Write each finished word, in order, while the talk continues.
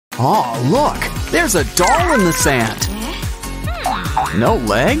Oh, look! There's a doll in the sand! No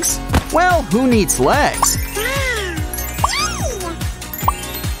legs? Well, who needs legs?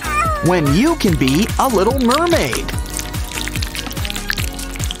 When you can be a little mermaid!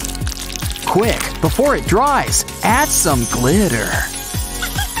 Quick, before it dries, add some glitter.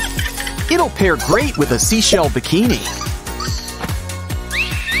 It'll pair great with a seashell bikini.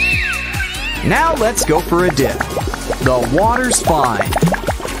 Now let's go for a dip. The water's fine.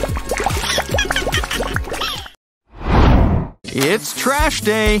 It's trash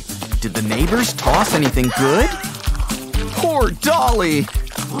day. Did the neighbors toss anything good? Poor Dolly.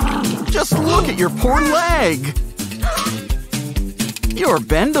 Just look at your poor leg. You're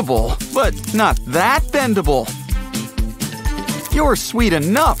bendable, but not that bendable. You're sweet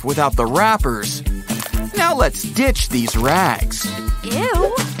enough without the wrappers. Now let's ditch these rags.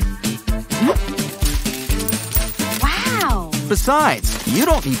 Ew. Wow. Besides, you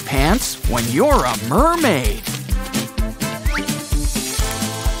don't need pants when you're a mermaid.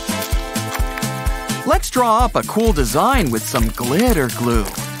 Let's draw up a cool design with some glitter glue.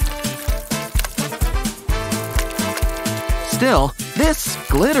 Still, this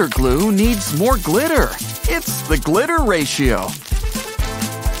glitter glue needs more glitter. It's the glitter ratio.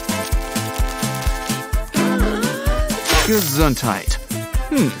 Gesundheit.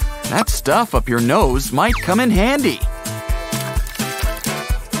 That stuff up your nose might come in handy.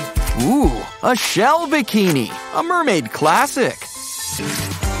 Ooh, a shell bikini, a mermaid classic.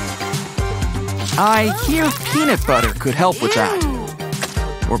 I hear peanut butter could help with that.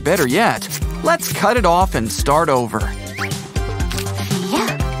 Or better yet, let's cut it off and start over.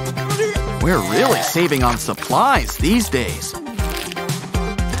 We're really saving on supplies these days.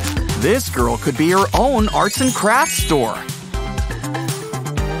 This girl could be her own arts and crafts store.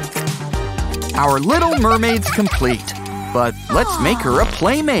 Our little mermaid's complete, but let's make her a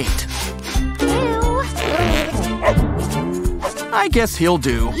playmate. I guess he'll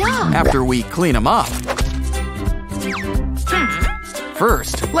do, after we clean him up.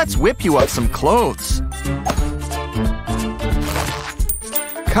 First, let's whip you up some clothes.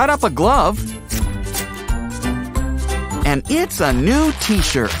 Cut up a glove. And it's a new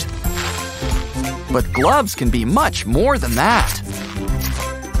t-shirt. But gloves can be much more than that.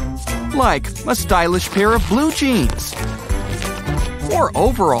 Like a stylish pair of blue jeans. Or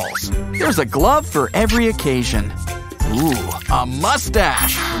overalls. There's a glove for every occasion. Ooh, a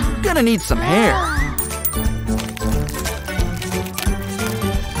mustache. Gonna need some hair.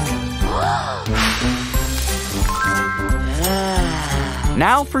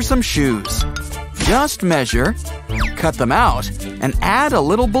 Now for some shoes. Just measure, cut them out, and add a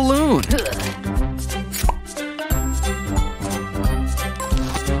little balloon.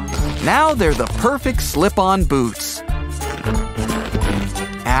 Now they're the perfect slip-on boots.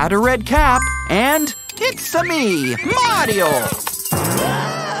 Add a red cap, and it's me, Mario!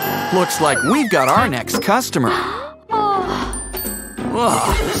 Looks like we've got our next customer.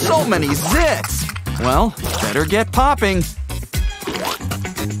 Ugh, so many zits! Well, better get popping.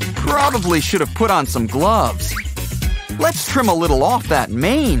 Probably should have put on some gloves. Let's trim a little off that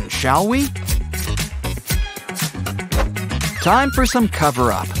mane, shall we? Time for some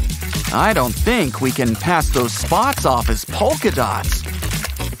cover-up. I don't think we can pass those spots off as polka dots.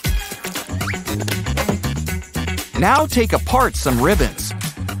 Now take apart some ribbons.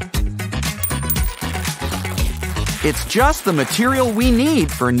 It's just the material we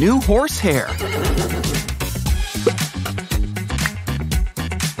need for new horsehair.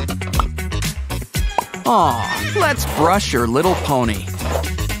 Aw, let's brush your little pony.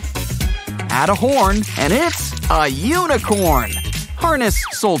 Add a horn, and it's a unicorn. Harness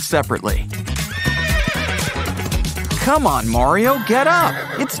sold separately. Come on, Mario, get up.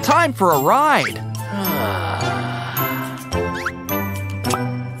 It's time for a ride.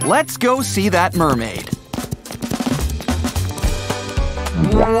 Let's go see that mermaid.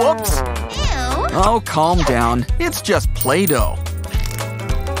 Whoops. Oh, calm down. It's just Play-Doh.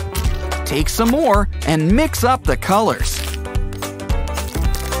 Take some more and mix up the colors.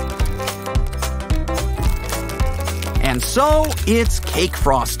 And so, it's cake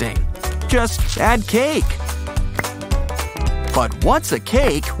frosting. Just add cake. But what's a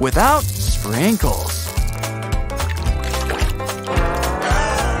cake without sprinkles?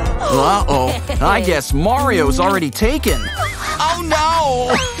 Uh-oh, I guess Mario's already taken. Oh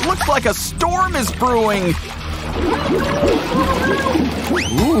no! Looks like a storm is brewing.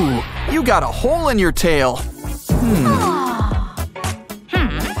 Ooh, you got a hole in your tail.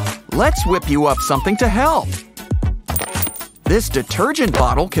 Let's whip you up something to help. This detergent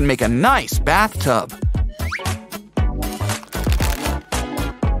bottle can make a nice bathtub.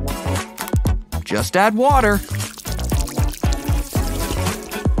 Just add water.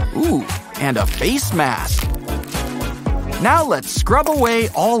 Ooh, and a face mask. Now let's scrub away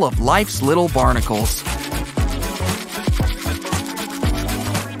all of life's little barnacles.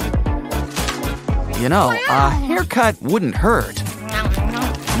 You know, a haircut wouldn't hurt.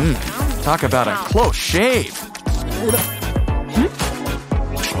 Talk about a close shave.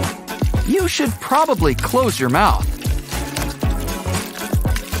 You should probably close your mouth.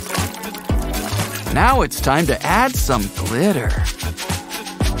 Now it's time to add some glitter.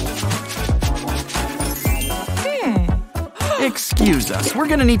 Excuse us, we're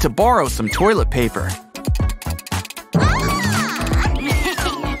gonna need to borrow some toilet paper.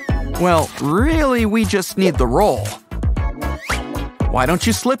 Well, really, we just need the roll. Why don't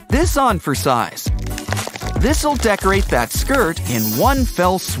you slip this on for size? This'll decorate that skirt in one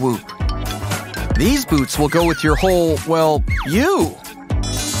fell swoop. These boots will go with your whole, well, you.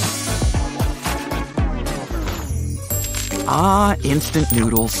 Ah, instant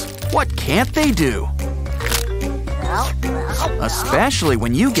noodles. What can't they do? Especially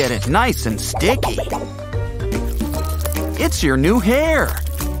when you get it nice and sticky. It's your new hair.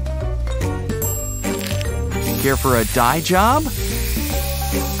 Here for a dye job?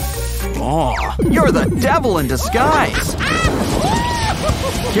 Oh, you're the devil in disguise.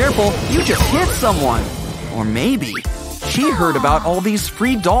 Careful, you just hit someone. Or maybe she heard about all these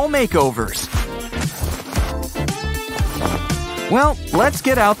free doll makeovers. Well, let's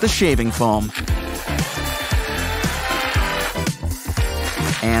get out the shaving foam.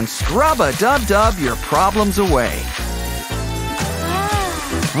 And scrub-a-dub-dub your problems away.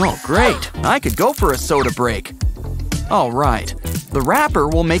 Oh, great. I could go for a soda break. All right. The wrapper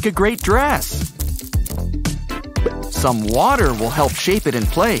will make a great dress. Some water will help shape it in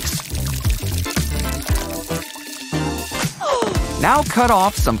place. Now cut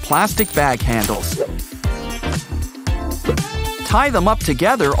off some plastic bag handles. Tie them up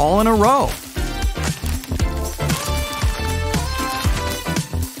together all in a row.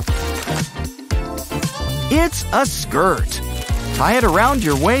 It's a skirt. Tie it around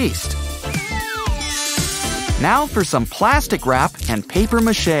your waist. Now for some plastic wrap and paper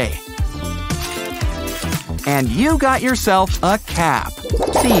mache. And you got yourself a cap.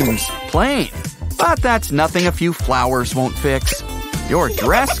 Seems plain, but that's nothing a few flowers won't fix. Your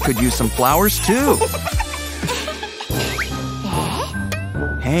dress could use some flowers too.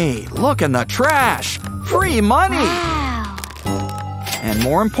 Hey, look in the trash! Free money! Wow. And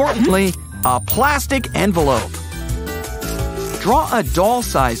more importantly, a plastic envelope. Draw a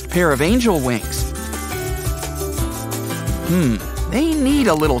doll-sized pair of angel wings. They need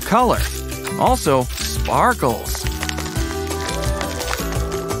a little color. Also, sparkles.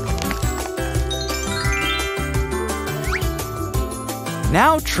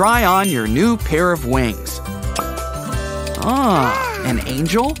 Now try on your new pair of wings. Ah, an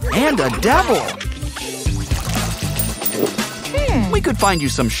angel and a devil. We could find you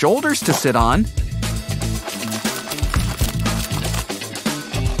some shoulders to sit on.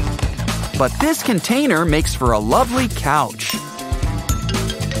 But this container makes for a lovely couch.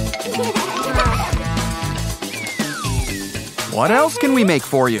 What else can we make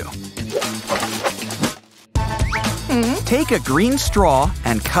for you? Take a green straw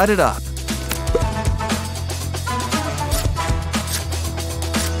and cut it up.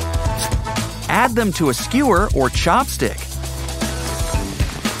 Add them to a skewer or chopstick.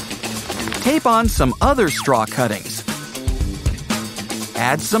 Tape on some other straw cuttings.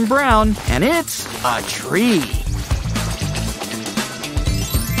 Add some brown, and it's a tree.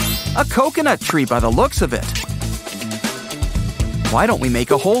 A coconut tree by the looks of it. Why don't we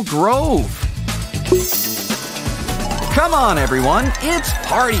make a whole grove? Come on, everyone, it's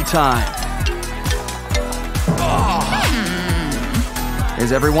party time.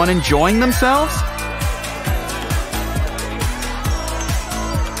 Is everyone enjoying themselves?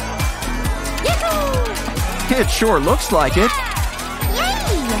 It sure looks like it.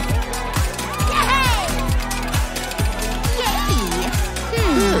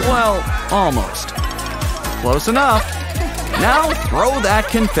 Well, almost. Close enough. Now throw that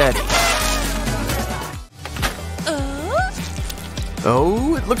confetti.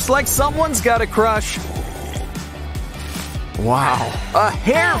 Oh, it looks like someone's got a crush. Wow, a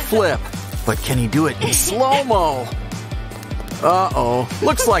hair flip. But can he do it in slow-mo? Uh-oh,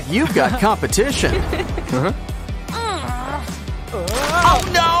 looks like you've got competition. Oh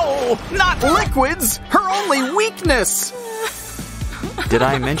no, not liquids, her only weakness. Did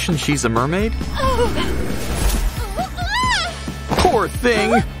I mention she's a mermaid? Poor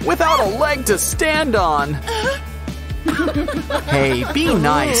thing, without a leg to stand on. Hey, be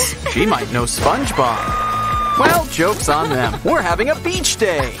nice. She might know SpongeBob. Well, joke's on them. We're having a beach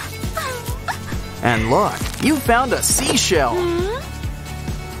day. And look, you found a seashell.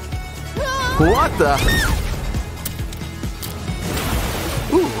 What the?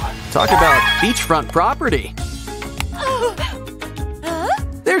 Ooh, talk about beachfront property.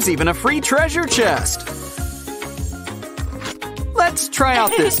 There's even a free treasure chest. Let's try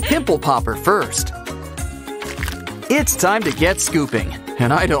out this pimple popper first. It's time to get scooping,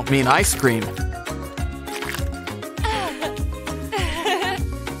 and I don't mean ice cream.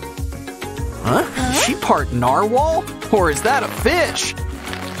 Huh? Is she part narwhal? Or is that a fish?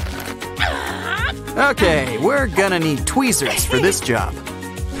 Okay, we're gonna need tweezers for this job.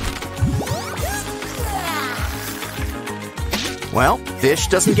 Well, fish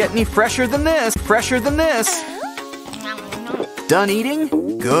doesn't get any fresher than this. Done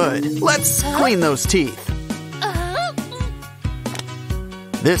eating? Good. Let's clean those teeth.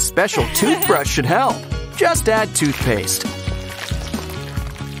 This special toothbrush should help. Just add toothpaste.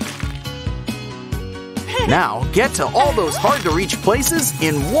 Now, get to all those hard-to-reach places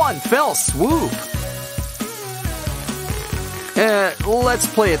in one fell swoop. Let's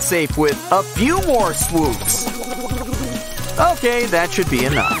play it safe with a few more swoops. Okay, that should be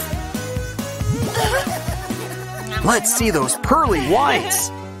enough. Let's see those pearly whites.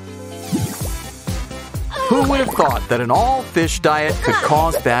 Who would have thought that an all-fish diet could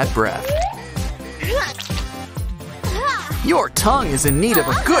cause bad breath? Your tongue is in need of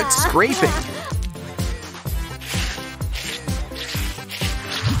a good scraping.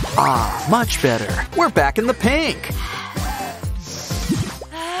 Ah, much better. We're back in the pink.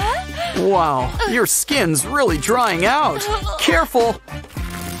 Wow, your skin's really drying out. Careful.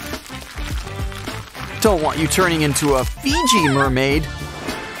 Don't want you turning into a Fiji mermaid.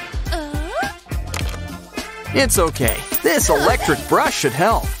 It's okay. This electric brush should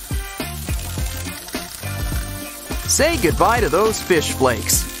help. Say goodbye to those fish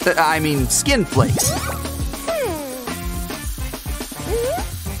flakes. Skin flakes.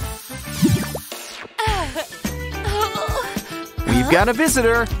 We've got a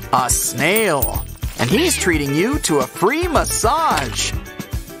visitor, a snail, and he's treating you to a free massage.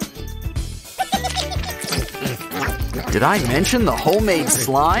 Did I mention the homemade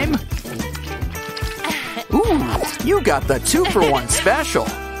slime? Ooh, you got the 2-for-1 special.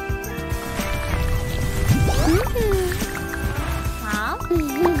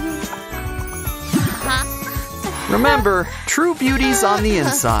 Remember, true beauty's on the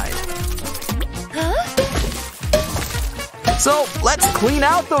inside. So, let's clean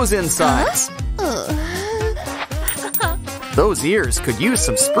out those insides. Those ears could use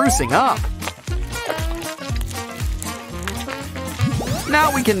some sprucing up.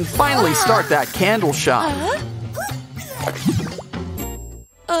 Now we can finally start that candle shop.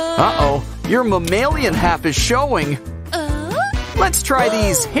 Uh-oh, your mammalian half is showing. Let's try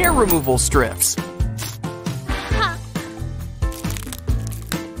these hair removal strips.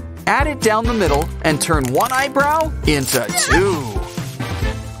 Add it down the middle and turn one eyebrow into 2.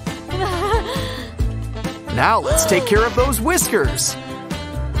 Now let's take care of those whiskers.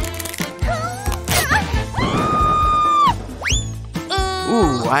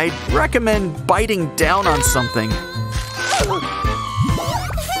 Ooh, I'd recommend biting down on something.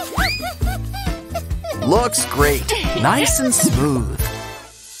 Looks great, nice and smooth.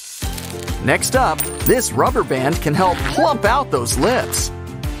 Next up, this rubber band can help plump out those lips.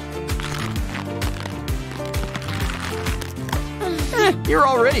 You're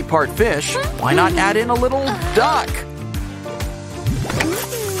already part fish. Why not add in a little duck?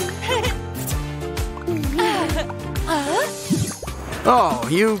 Oh,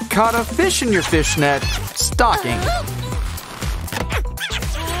 you caught a fish in your fishnet stocking.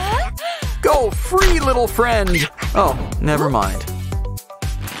 Go free, little friend. Oh, never mind.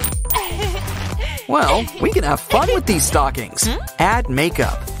 Well, we can have fun with these stockings. Add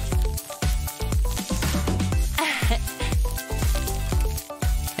makeup.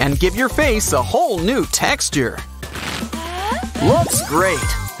 And give your face a whole new texture. Looks great.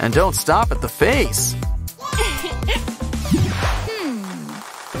 And don't stop at the face.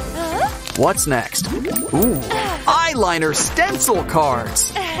 What's next? Ooh, eyeliner stencil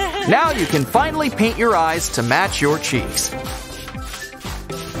cards. Now you can finally paint your eyes to match your cheeks.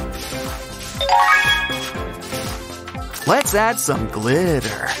 Let's add some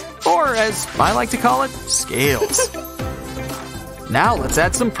glitter. Or as I like to call it, scales. Now let's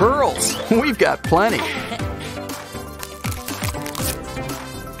add some pearls. We've got plenty.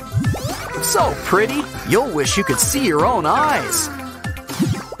 So pretty, you'll wish you could see your own eyes.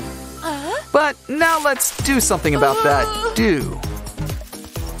 But now let's do something about that do.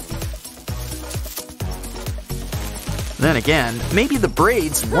 Then again, maybe the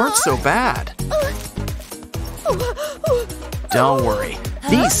braids weren't so bad. Don't worry,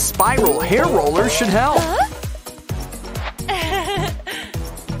 these spiral hair rollers should help.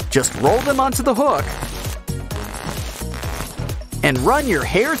 Just roll them onto the hook and run your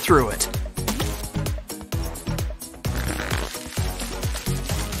hair through it.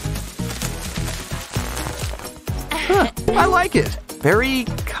 I like it. Very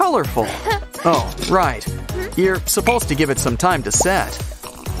colorful. Oh, right. You're supposed to give it some time to set.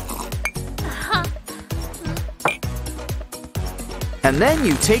 And then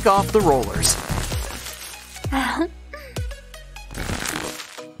you take off the rollers.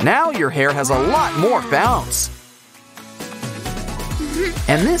 Now your hair has a lot more bounce.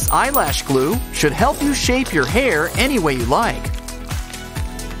 And this eyelash glue should help you shape your hair any way you like.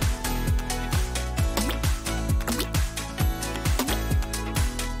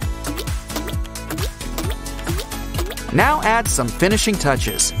 Now add some finishing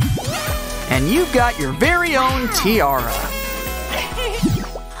touches. And you've got your very own tiara.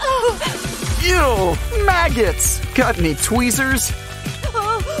 Ew, maggots! Got any tweezers?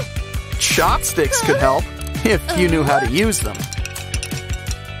 Chopsticks could help, if you knew how to use them.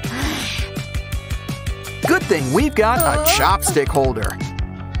 Good thing we've got a chopstick holder.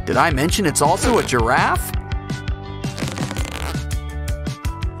 Did I mention it's also a giraffe?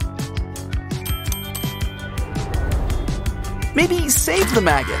 Maybe save the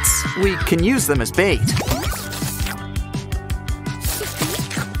maggots. We can use them as bait.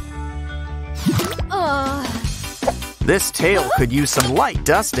 This tail could use some light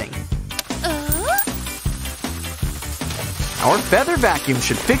dusting. Our feather vacuum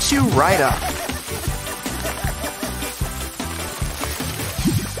should fix you right up.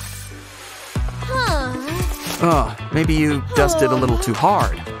 Oh, maybe you dusted a little too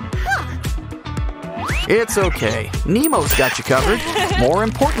hard. It's okay. Nemo's got you covered. More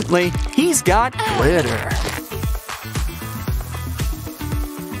importantly, he's got glitter.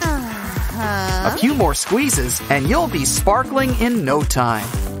 A few more squeezes and you'll be sparkling in no time.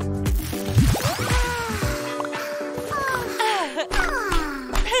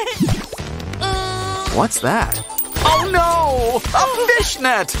 What's that? Oh no! A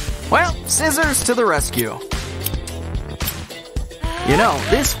fishnet! Well, scissors to the rescue. You know,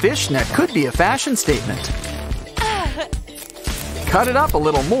 this fishnet could be a fashion statement. Cut it up a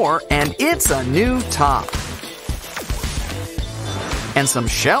little more and it's a new top. And some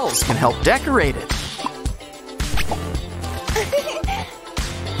shells can help decorate it.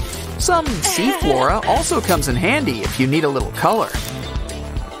 Some sea flora also comes in handy if you need a little color.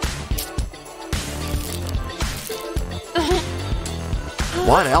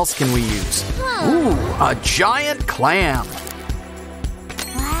 What else can we use? Ooh, a giant clam.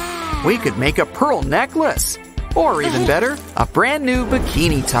 We could make a pearl necklace. Or even better, a brand new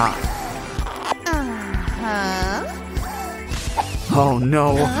bikini top. Oh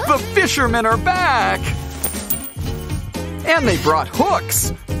no, the fishermen are back! And they brought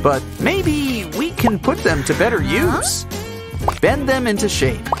hooks, but maybe we can put them to better use. Bend them into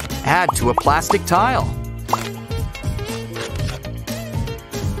shape. Add to a plastic tile.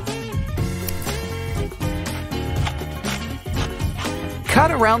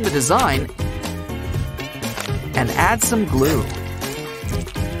 Cut around the design and add some glue.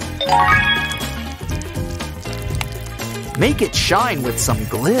 Make it shine with some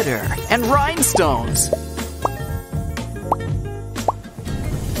glitter and rhinestones.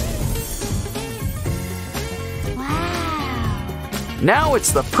 Wow. Now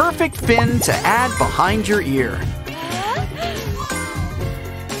it's the perfect fin to add behind your ear.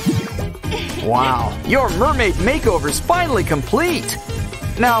 Wow, your mermaid makeover's finally complete.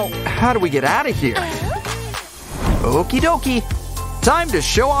 Now, how do we get out of here? Okie dokie. Time to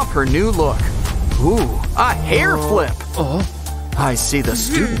show off her new look. Ooh, a hair flip. I see the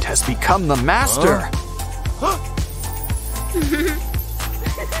student has become the master.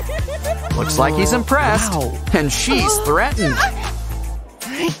 Looks like he's impressed. And she's threatened.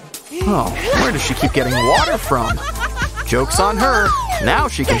 Oh, where does she keep getting water from? Joke's on her. Now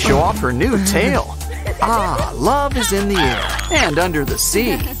she can show off her new tail. Ah, love is in the air and under the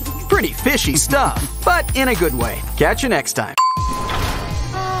sea. Pretty fishy stuff, but in a good way. Catch you next time.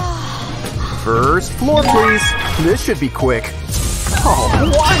 First floor, please. This should be quick.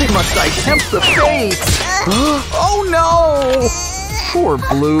 Oh, why must I tempt the fate? Oh no! Poor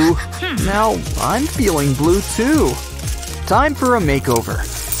Blue. Now I'm feeling blue too. Time for a makeover.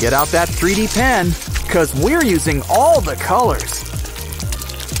 Get out that 3D pen, because we're using all the colors.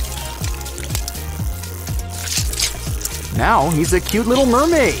 Now he's a cute little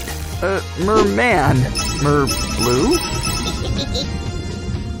mermaid. Merman. Blue?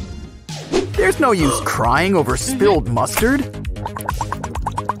 There's no use crying over spilled mustard.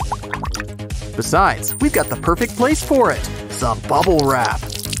 Besides, we've got the perfect place for it. Some bubble wrap.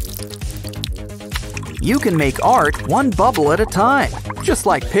 You can make art one bubble at a time, just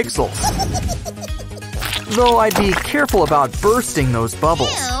like pixels. Though I'd be careful about bursting those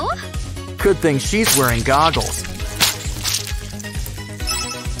bubbles. Good thing she's wearing goggles.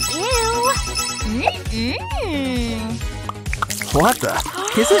 What the?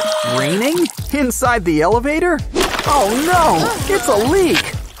 Is it raining? Inside the elevator? Oh no! It's a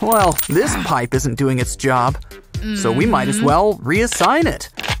leak! Well, this pipe isn't doing its job, so we might as well reassign it.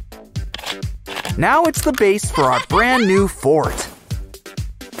 Now it's the base for our brand new fort.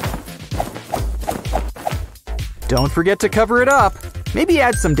 Don't forget to cover it up. Maybe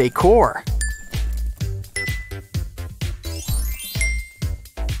add some decor.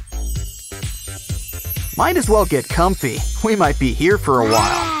 Might as well get comfy. We might be here for a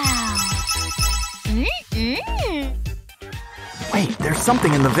while. Wait, there's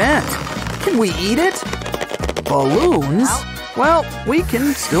something in the vent. Can we eat it? Balloons? Well, we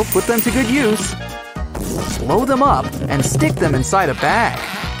can still put them to good use. Blow them up and stick them inside a bag.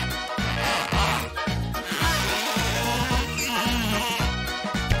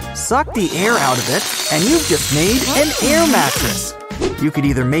 Suck the air out of it, and you've just made an air mattress. You could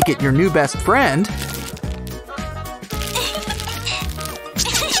either make it your new best friend,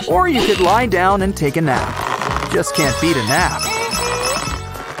 or you could lie down and take a nap. Just can't beat a nap.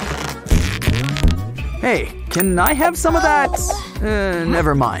 Hey, can I have some of that?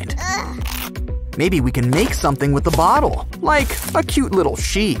 Never mind. Maybe we can make something with the bottle, like a cute little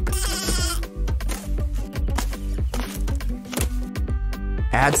sheep.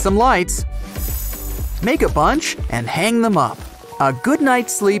 Add some lights. Make a bunch and hang them up. A good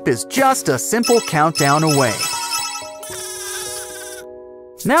night's sleep is just a simple countdown away.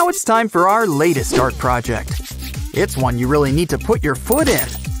 Now it's time for our latest art project. It's one you really need to put your foot in.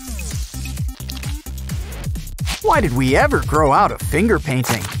 Why did we ever grow out of finger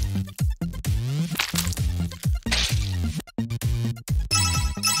painting?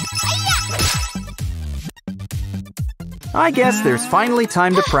 I guess there's finally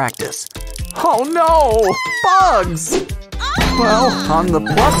time to practice. Oh no! Bugs! Well, on the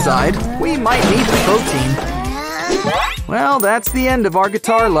plus side, we might need the protein. Well, that's the end of our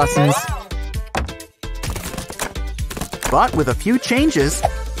guitar lessons. But with a few changes,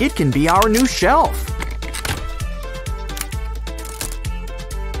 it can be our new shelf.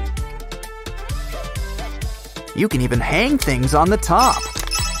 You can even hang things on the top.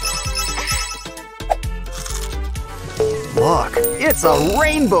 Look, it's a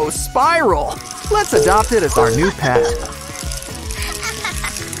rainbow spiral! Let's adopt it as our new pet.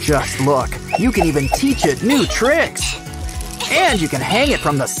 Just look, you can even teach it new tricks! And you can hang it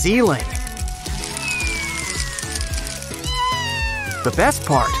from the ceiling! The best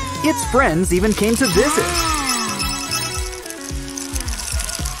part, its friends even came to visit!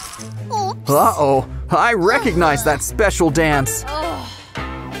 Uh-oh, I recognize that special dance!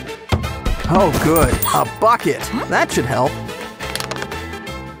 Oh good, a bucket! That should help.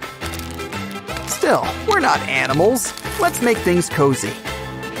 Still, we're not animals. Let's make things cozy.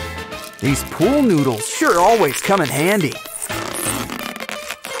 These pool noodles sure always come in handy.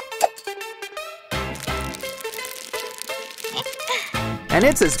 And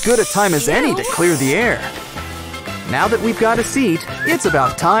it's as good a time as any to clear the air. Now that we've got a seat, it's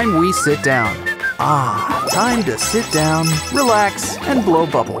about time we sit down. Ah, time to sit down, relax, and blow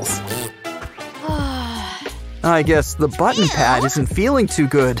bubbles. I guess the button pad isn't feeling too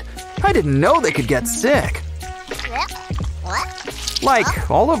good. I didn't know they could get sick. Like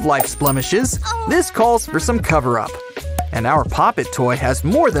all of life's blemishes, this calls for some cover-up. And our Poppet toy has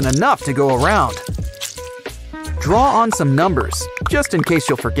more than enough to go around. Draw on some numbers, just in case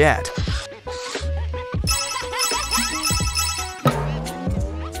you'll forget.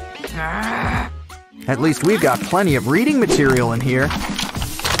 At least we've got plenty of reading material in here.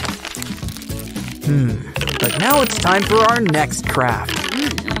 But now it's time for our next craft.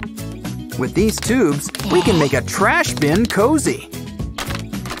 With these tubes, we can make a trash bin cozy.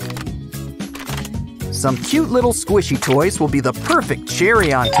 Some cute little squishy toys will be the perfect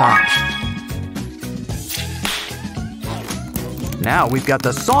cherry on top. Now we've got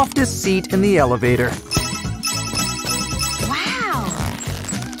the softest seat in the elevator. Wow!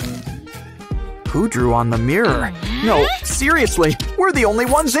 Who drew on the mirror? No, seriously, we're the only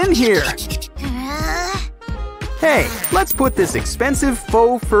ones in here! Hey, let's put this expensive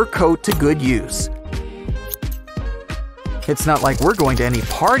faux fur coat to good use. It's not like we're going to any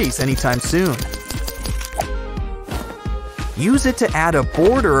parties anytime soon. Use it to add a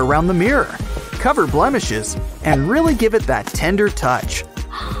border around the mirror, cover blemishes, and really give it that tender touch.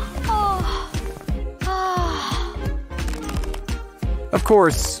 Of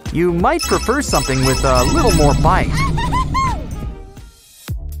course, you might prefer something with a little more bite.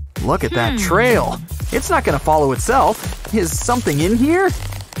 Look at that trail. It's not going to follow itself. Is something in here?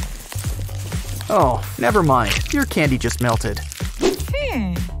 Oh, never mind. Your candy just melted.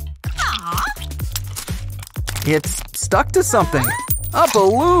 It's stuck to something. A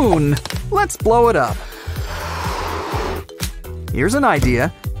balloon. Let's blow it up. Here's an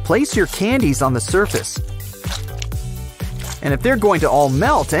idea. Place your candies on the surface. And if they're going to all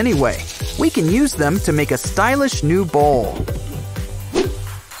melt anyway, we can use them to make a stylish new bowl.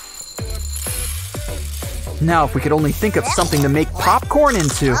 Now if we could only think of something to make popcorn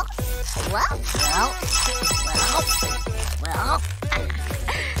into.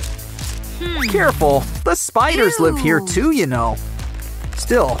 Careful, the spiders live here too, you know.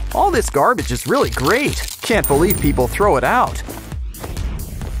 Still, all this garbage is really great. Can't believe people throw it out.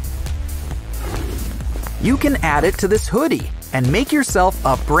 You can add it to this hoodie and make yourself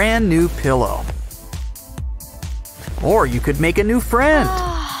a brand new pillow. Or you could make a new friend.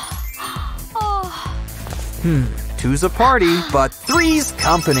 Two's a party, but three's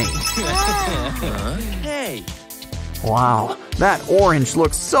company. Hey! Wow, that orange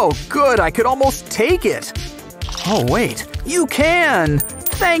looks so good I could almost take it. Oh wait, you can!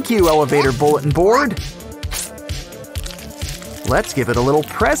 Thank you, elevator bulletin board. Let's give it a little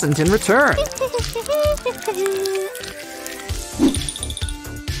present in return.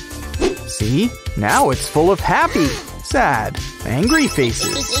 See? Now it's full of happy, sad, angry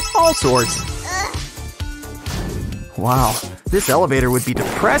faces, all sorts. Wow, this elevator would be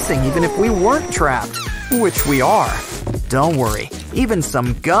depressing even if we weren't trapped, which we are. Don't worry, even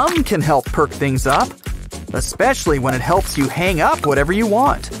some gum can help perk things up, especially when it helps you hang up whatever you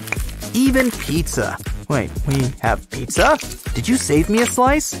want. Even pizza. Wait, we have pizza? Did you save me a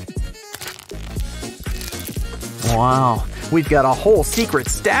slice? Wow, we've got a whole secret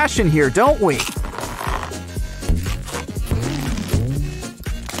stash in here, don't we?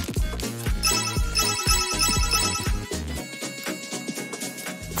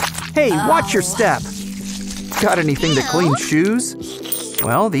 Hey, watch your step. Got anything to clean shoes?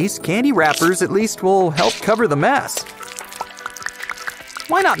 Well, these candy wrappers at least will help cover the mess.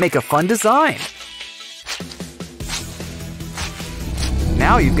 Why not make a fun design?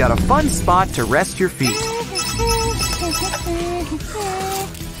 Now you've got a fun spot to rest your feet.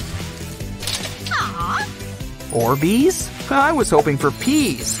 Orbeez? I was hoping for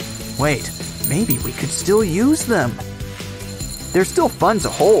peas. Wait, maybe we could still use them. They're still fun to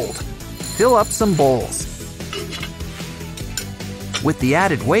hold. Fill up some bowls. With the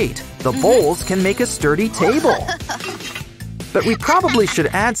added weight, the bowls can make a sturdy table. But we probably should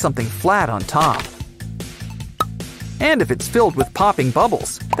add something flat on top. And if it's filled with popping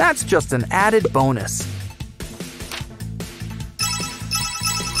bubbles, that's just an added bonus.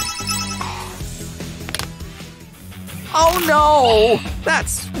 Oh no!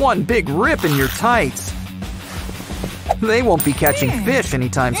 That's one big rip in your tights. They won't be catching fish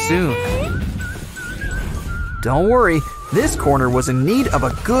anytime soon. Don't worry, this corner was in need of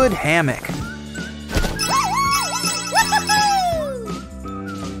a good hammock.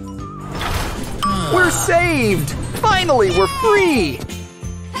 We're saved! Finally, we're free!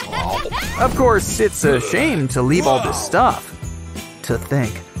 Of course, it's a shame to leave all this stuff. To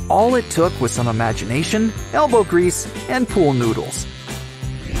think, all it took was some imagination, elbow grease, and pool noodles.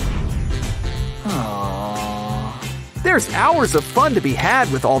 There's hours of fun to be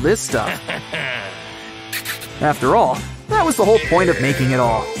had with all this stuff. After all, that was the whole point of making it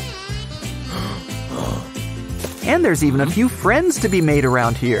all. And there's even a few friends to be made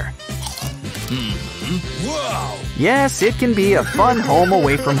around here. Yes, it can be a fun home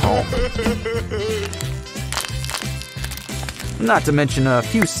away from home. Not to mention a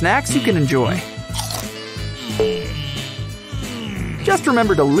few snacks you can enjoy. Just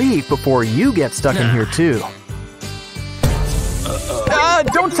remember to leave before you get stuck in here too.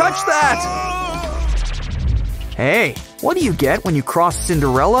 Don't touch that! Hey, what do you get when you cross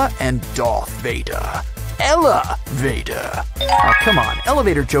Cinderella and Darth Vader? Ella Vader. Oh, come on,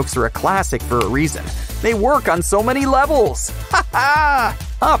 elevator jokes are a classic for a reason. They work on so many levels. Ha ha!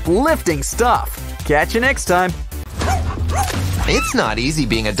 Uplifting stuff. Catch you next time. It's not easy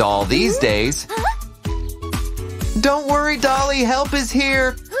being a doll these days. Don't worry, Dolly, help is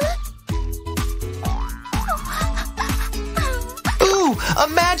here. Ooh, a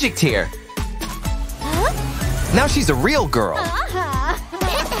magic tear. Now she's a real girl.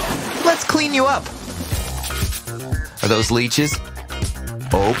 Let's clean you up. Are those leeches?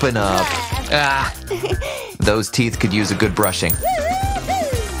 Open up. Ah, those teeth could use a good brushing.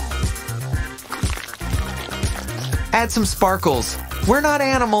 Add some sparkles. We're not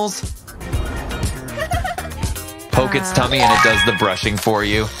animals. Poke its tummy and it does the brushing for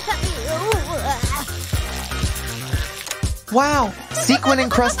you. Wow,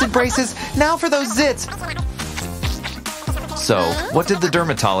 sequin-encrusted braces. Now for those zits. So, what did the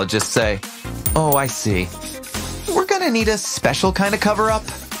dermatologist say? Oh, I see. We're gonna need a special kind of cover-up.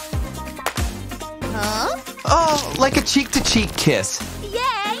 Oh, like a cheek-to-cheek kiss.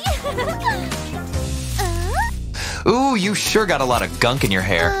 Yay! Ooh, you sure got a lot of gunk in your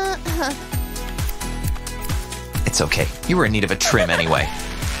hair. It's okay. You were in need of a trim anyway.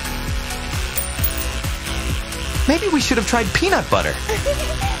 Maybe we should have tried peanut butter.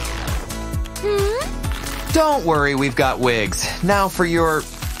 Don't worry, we've got wigs. Now for your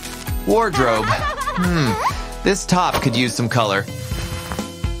wardrobe. This top could use some color.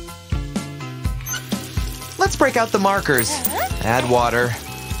 Let's break out the markers. Add water.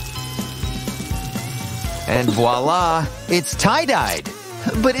 And voila, it's tie-dyed.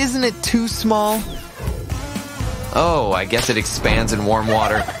 But isn't it too small? Oh, I guess it expands in warm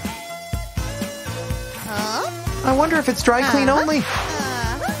water. I wonder if it's dry clean only.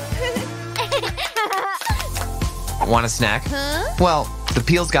 Want a snack? Well, the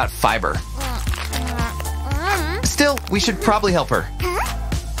peel's got fiber. Still, we should probably help her.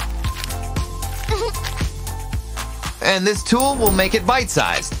 And this tool will make it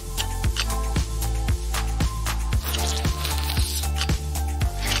bite-sized.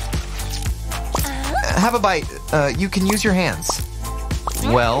 Have a bite. You can use your hands.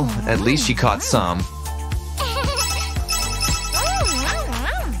 Well, at least she caught some.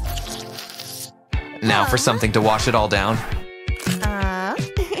 Now for something to wash it all down.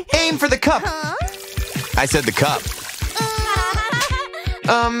 Aim for the cup. I said the cup.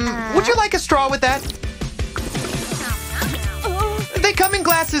 Would you like a straw with that? They come in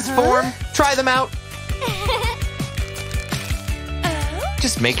glasses form. Try them out.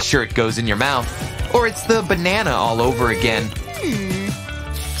 Just make sure it goes in your mouth, or it's the banana all over again.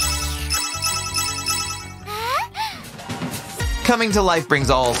 Coming to life brings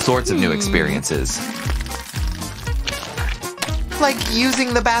all sorts of new experiences. Like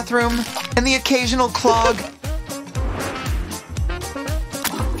using the bathroom and the occasional clog.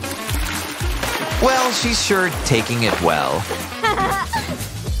 Well, she's sure taking it well.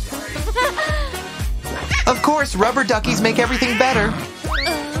 Of course, rubber duckies make everything better.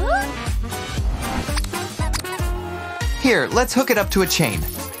 Here, let's hook it up to a chain.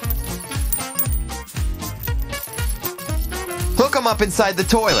 Hook them up inside the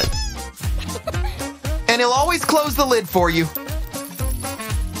toilet. And he'll always close the lid for you.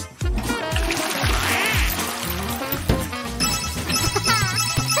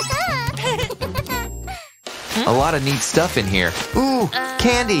 A lot of neat stuff in here. Ooh,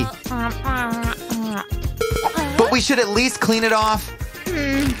 candy. But we should at least clean it off.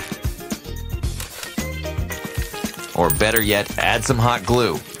 Or better yet, add some hot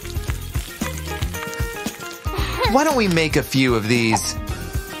glue. Why don't we make a few of these?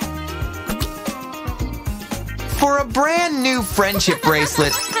 For a brand new friendship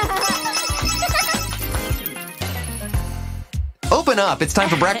bracelet. Open up, it's time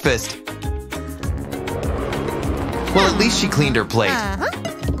for breakfast. Well, at least she cleaned her plate.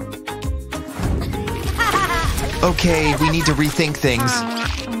 Okay, we need to rethink things.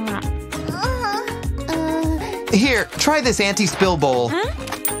 Here, try this anti-spill bowl.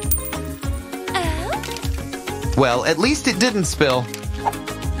 Well, at least it didn't spill.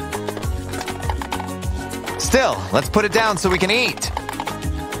 Still, let's put it down so we can eat.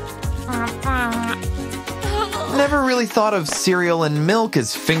 Never really thought of cereal and milk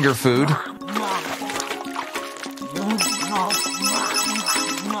as finger food.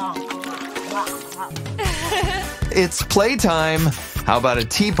 It's playtime. How about a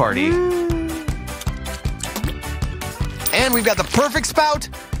tea party? And we've got the perfect spout.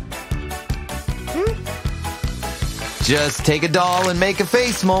 Just take a doll and make a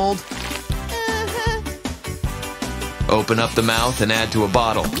face mold. Open up the mouth and add to a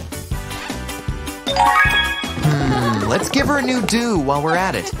bottle. Let's give her a new do while we're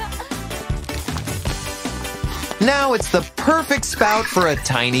at it. Now it's the perfect spout for a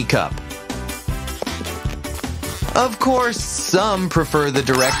tiny cup. Of course, some prefer the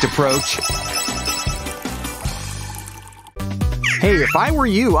direct approach. Hey, if I were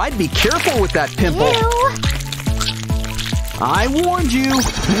you, I'd be careful with that pimple. I warned you.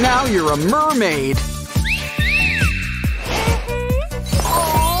 Now you're a mermaid.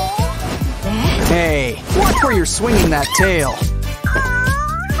 Hey, watch where you're swinging that tail.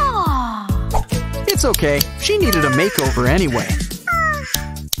 It's okay, she needed a makeover anyway.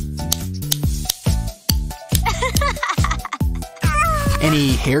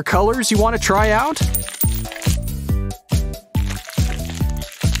 Any hair colors you want to try out?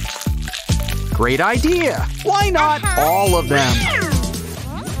 Great idea! Why not all of them?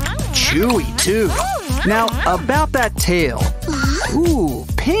 Chewy, too. Now, about that tail. Ooh,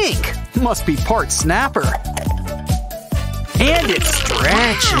 pink! Must be part snapper. And it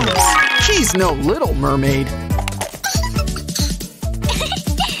stretches. She's no little mermaid.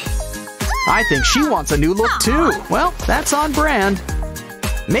 I think she wants a new look, too. Well, that's on brand.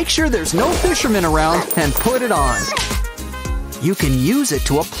 Make sure there's no fisherman around and put it on. You can use it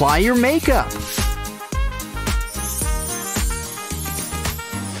to apply your makeup.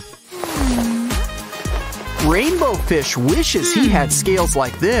 Rainbow fish wishes he had scales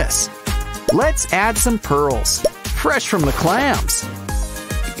like this. Let's add some pearls, fresh from the clams.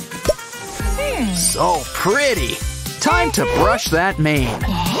 So pretty. Time to brush that mane.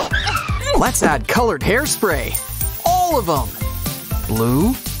 Let's add colored hairspray. All of them.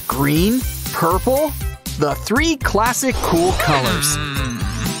 Blue, green, purple. The 3 classic cool colors.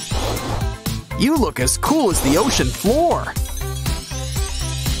 You look as cool as the ocean floor.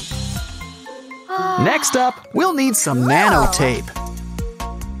 Next up, we'll need some nano tape.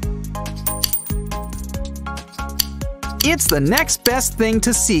 It's the next best thing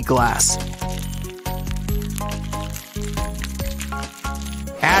to sea glass.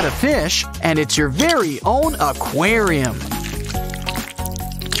 Add a fish, and it's your very own aquarium.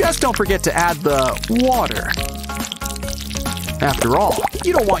 Just don't forget to add the water. After all,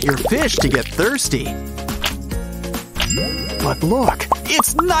 you don't want your fish to get thirsty. But look,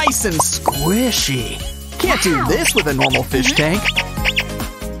 it's nice and squishy. Can't do this with a normal fish tank.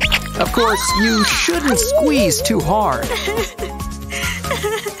 Of course, you shouldn't squeeze too hard.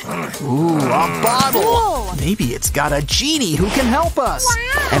 Ooh, a bottle! Maybe it's got a genie who can help us.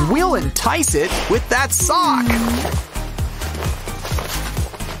 And we'll entice it with that sock.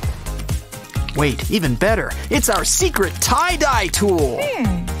 Wait, even better. It's our secret tie-dye tool.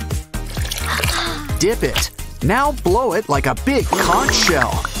 Dip it. Now blow it like a big conch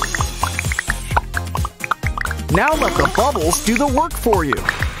shell. Now let the bubbles do the work for you.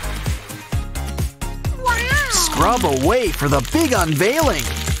 Scrub away for the big unveiling.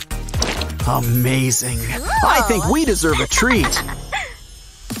 Amazing. I think we deserve a treat.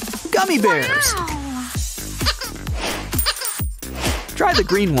 Gummy bears. Try the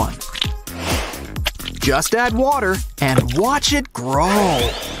green one. Just add water and watch it grow.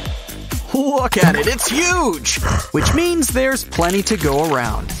 Look at it, it's huge! Which means there's plenty to go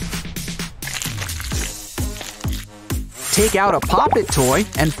around. Take out a Pop-It toy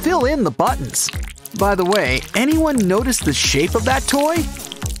and fill in the buttons. By the way, anyone notice the shape of that toy?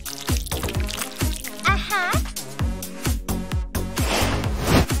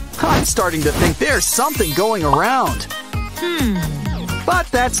 I'm starting to think there's something going around. But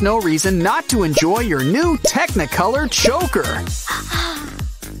that's no reason not to enjoy your new Technicolor choker.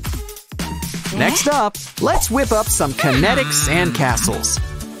 Next up, let's whip up some kinetic sandcastles.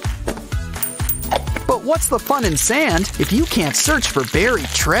 But what's the fun in sand if you can't search for buried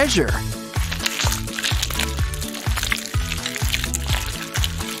treasure?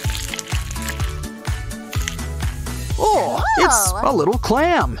 Oh, it's a little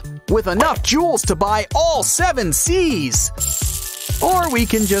clam with enough jewels to buy all 7 seas. Or we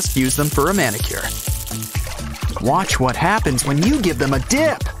can just use them for a manicure. Watch what happens when you give them a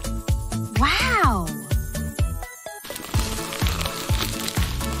dip. Wow!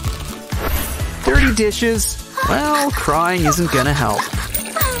 Dirty dishes? Well, crying isn't gonna help.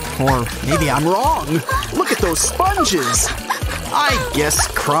 Or maybe I'm wrong. Look at those sponges. I guess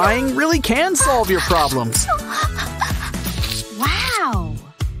crying really can solve your problems. Wow!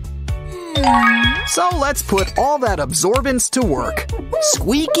 So let's put all that absorbance to work.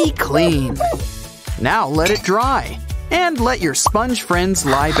 Squeaky clean. Now let it dry. And let your sponge friends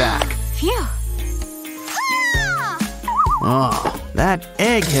lie back. Phew! Oh, that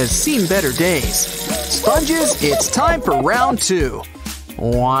egg has seen better days. Sponges, it's time for round 2.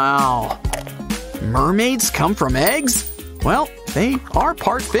 Wow. Mermaids come from eggs? Well, they are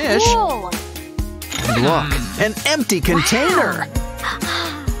part fish. Whoa. And look, an empty container.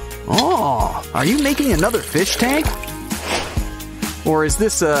 Oh, are you making another fish tank? Or is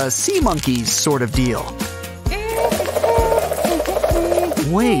this a sea monkeys sort of deal?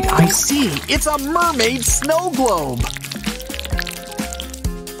 Wait, I see. It's a mermaid snow globe.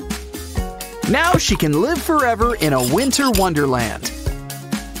 Now she can live forever in a winter wonderland.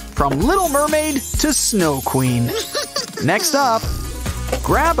 From Little Mermaid to Snow Queen. Next up,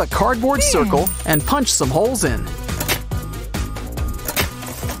 grab a cardboard circle and punch some holes in.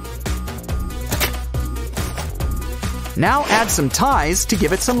 Now add some ties to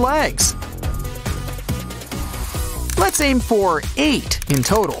give it some legs. Let's aim for 8 in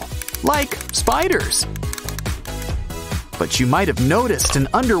total, like spiders. But you might have noticed an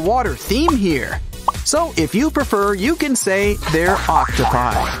underwater theme here. So if you prefer, you can say they're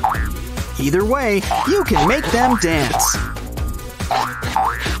octopi. Either way, you can make them dance.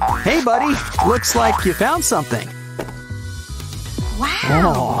 Hey buddy, looks like you found something.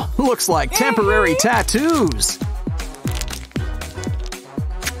 Wow. Oh, looks like temporary tattoos.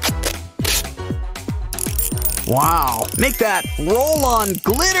 Wow, make that roll-on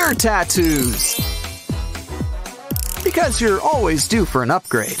glitter tattoos. Because you're always due for an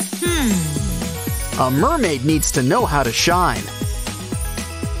upgrade. A mermaid needs to know how to shine.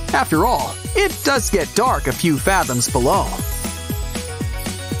 After all, it does get dark a few fathoms below.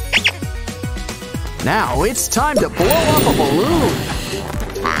 Now it's time to blow up a balloon.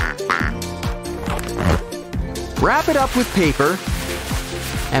 Wrap it up with paper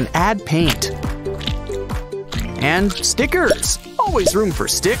and add paint. And stickers. Always room for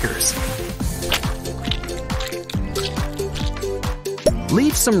stickers.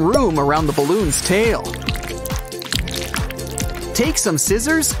 Leave some room around the balloon's tail. Take some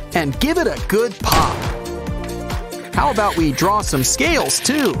scissors and give it a good pop. How about we draw some scales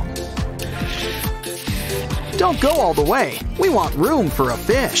too? Don't go all the way. We want room for a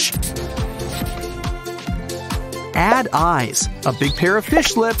fish. Add eyes, a big pair of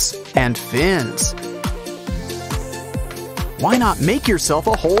fish lips, and fins. Why not make yourself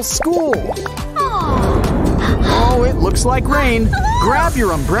a whole school? Oh, it looks like rain. Grab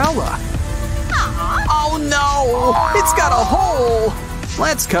your umbrella. Oh no, it's got a hole.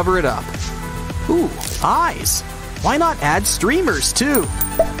 Let's cover it up. Ooh, eyes. Why not add streamers too?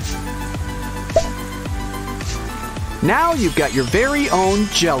 Now you've got your very own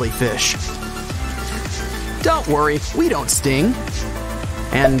jellyfish. Don't worry, we don't sting.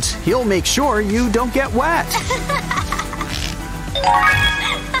 And he'll make sure you don't get wet.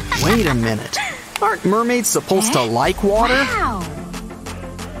 Wait a minute. Aren't mermaids supposed to like water? Wow.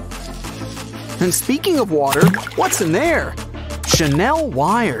 And speaking of water, what's in there? Chanel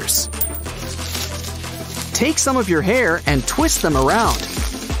wires. Take some of your hair and twist them around.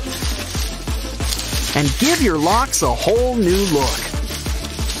 And give your locks a whole new look.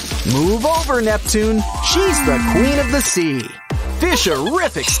 Move over, Neptune. She's the queen of the sea.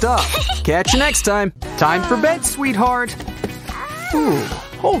 Fish-erific stuff. Catch you next time. Time for bed, sweetheart. Ooh,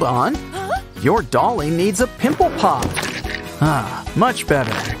 hold on. Your dolly needs a pimple pop. Ah, much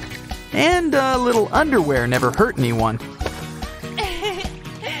better. And a little underwear never hurt anyone.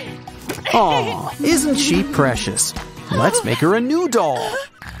 Aw, isn't she precious? Let's make her a new doll.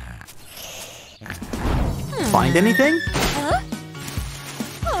 Find anything?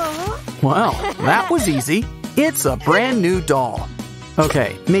 Well, that was easy. It's a brand new doll.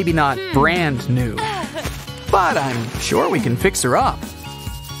 Okay, maybe not brand new, but I'm sure we can fix her up.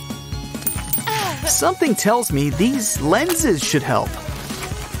 Something tells me these lenses should help.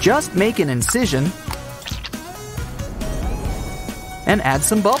 Just make an incision and add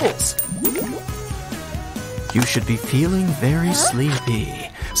some bubbles. You should be feeling very sleepy.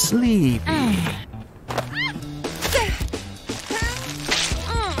 Sleepy.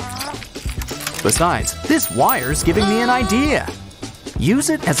 Besides, this wire's giving me an idea. Use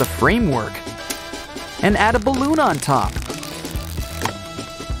it as a framework and add a balloon on top.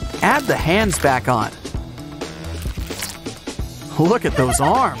 Add the hands back on. Look at those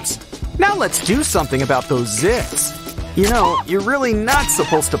arms. Now let's do something about those zits. You know, you're really not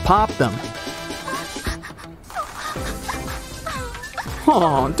supposed to pop them.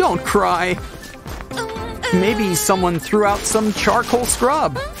 Oh, don't cry. Maybe someone threw out some charcoal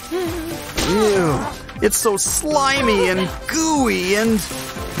scrub. Ew, it's so slimy and gooey and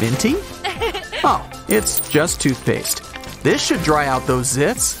minty. Oh, it's just toothpaste. This should dry out those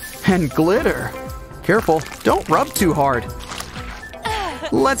zits. And glitter. Careful, don't rub too hard.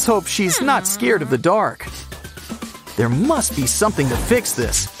 Let's hope she's not scared of the dark. There must be something to fix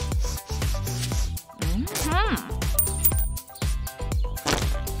this.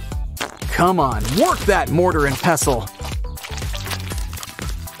 Come on, work that mortar and pestle.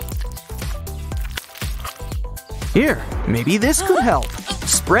 Here, maybe this could help.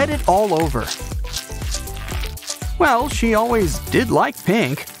 Spread it all over. Well, she always did like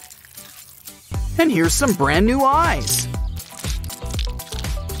pink. And here's some brand new eyes.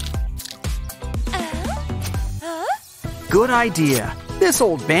 Good idea. This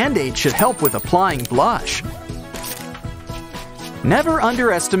old Band-Aid should help with applying blush. Never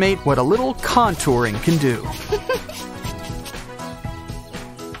underestimate what a little contouring can do.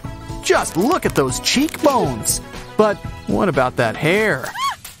 Just look at those cheekbones. But what about that hair?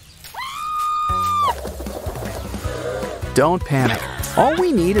 Don't panic. All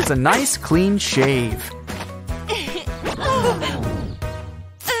we need is a nice clean shave.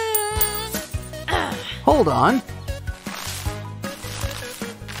 Hold on.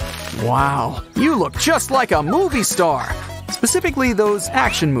 Wow, you look just like a movie star. Specifically those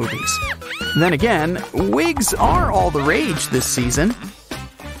action movies. Then again, wigs are all the rage this season.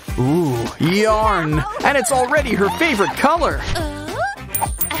 Ooh, yarn! And it's already her favorite color!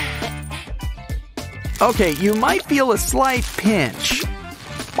 Okay, you might feel a slight pinch.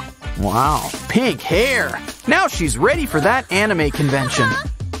 Wow, pink hair! Now she's ready for that anime convention.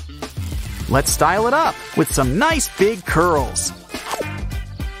 Let's style it up with some nice big curls.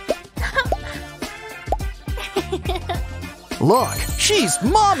 Look, she's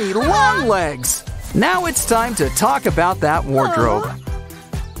Mommy Longlegs! Now it's time to talk about that wardrobe.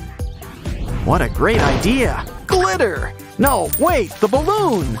 What a great idea! Glitter! No, wait, the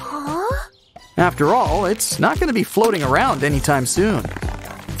balloon! After all, it's not going to be floating around anytime soon.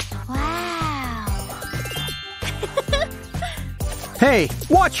 Wow! Hey,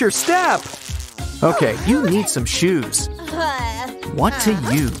 watch your step! Okay, you need some shoes. What to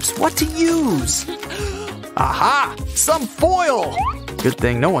use? What to use? Aha! Some foil! Good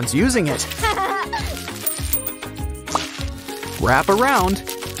thing no one's using it. Wrap around.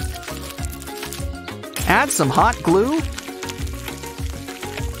 Add some hot glue.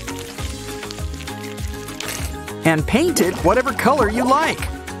 And paint it whatever color you like.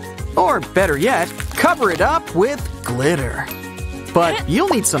 Or better yet, cover it up with glitter. But you'll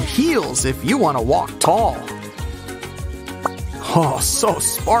need some heels if you want to walk tall. Oh, so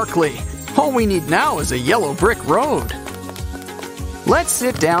sparkly. All we need now is a yellow brick road. Let's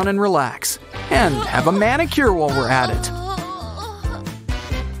sit down and relax. And have a manicure while we're at it.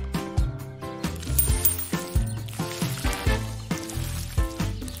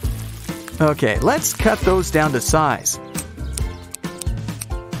 Okay, let's cut those down to size.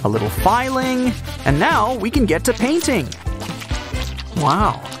 A little filing, and now we can get to painting.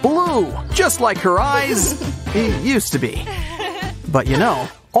 Wow, blue, just like her eyes used to be. But you know,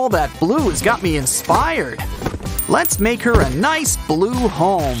 all that blue has got me inspired. Let's make her a nice blue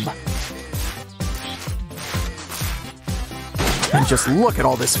home. And just look at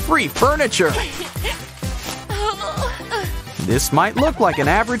all this free furniture. This might look like an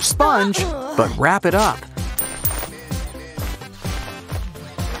average sponge, but wrap it up.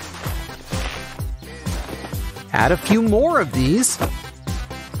 Add a few more of these.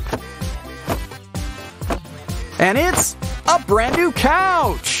 And it's a brand new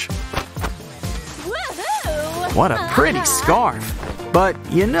couch! What a pretty scarf. But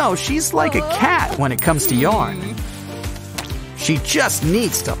you know, she's like a cat when it comes to yarn. She just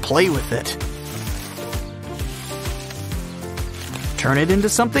needs to play with it. Turn it into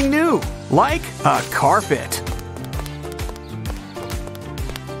something new, like a carpet.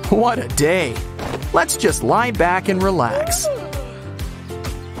 What a day. Let's just lie back and relax.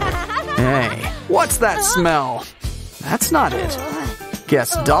 Hey, what's that smell? That's not it.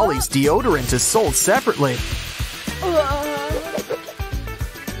 Guess Dolly's deodorant is sold separately.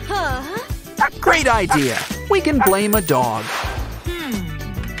 Great idea. We can blame a dog.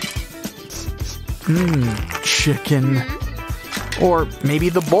 Chicken. Or maybe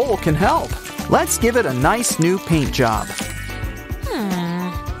the bowl can help. Let's give it a nice new paint job.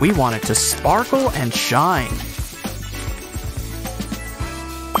 We want it to sparkle and shine.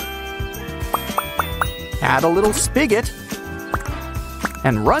 Add a little spigot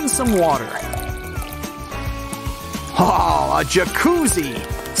and run some water. Oh, a jacuzzi!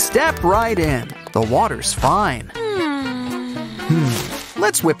 Step right in. The water's fine.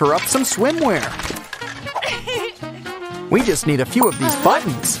 Let's whip her up some swimwear. We just need a few of these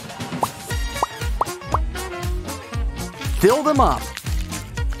buttons. Fill them up.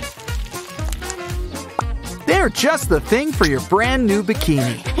 They're just the thing for your brand new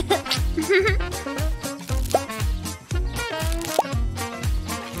bikini.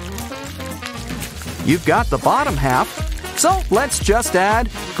 You've got the bottom half, so let's just add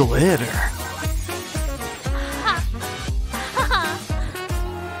glitter.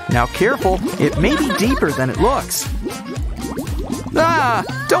 Now careful, it may be deeper than it looks. Ah,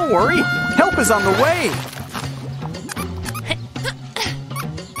 don't worry, help is on the way.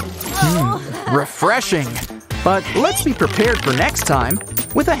 Refreshing. But let's be prepared for next time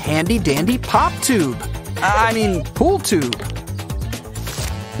with a handy-dandy pop tube. I mean, pool tube.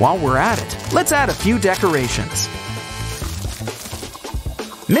 While we're at it, let's add a few decorations.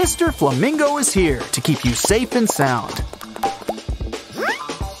 Mr. Flamingo is here to keep you safe and sound.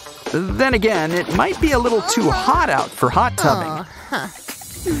 Then again, it might be a little too hot out for hot tubbing.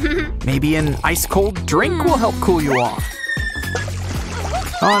 Maybe an ice-cold drink will help cool you off.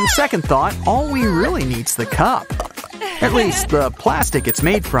 On second thought, all we really need's the cup. At least the plastic it's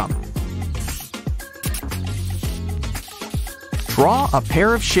made from. Draw a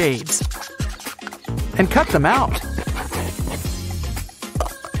pair of shades and cut them out.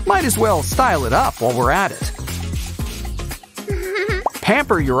 Might as well style it up while we're at it.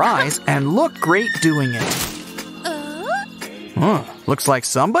 Pamper your eyes and look great doing it. Looks like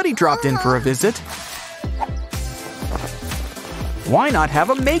somebody dropped in for a visit. Why not have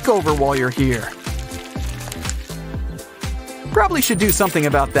a makeover while you're here? Probably should do something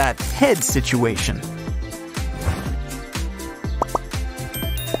about that head situation.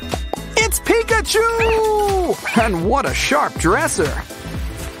 It's Pikachu! And what a sharp dresser!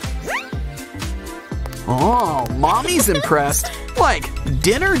 Oh, Mommy's impressed. Like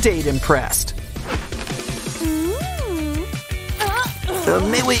dinner date impressed.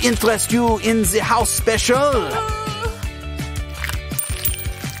 May we interest you in the house special?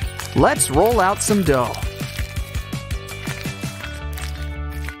 Let's roll out some dough.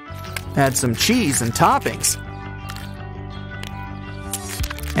 Add some cheese and toppings.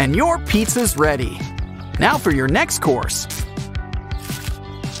 And your pizza's ready. Now for your next course.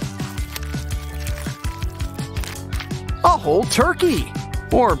 A whole turkey.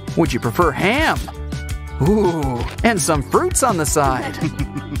 Or would you prefer ham? Ooh, and some fruits on the side.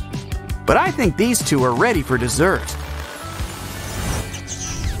 But I think these two are ready for dessert.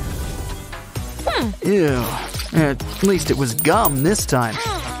 Ew, at least it was gum this time.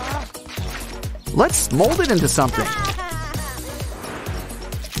 Let's mold it into something.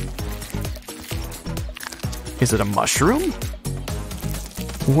 Is it a mushroom?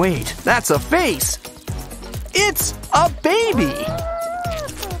 Wait, that's a face! It's a baby!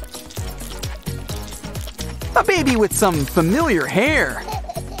 A baby with some familiar hair.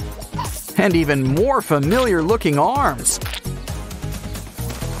 And even more familiar looking arms.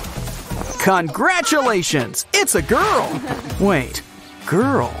 Congratulations! It's a girl! Wait,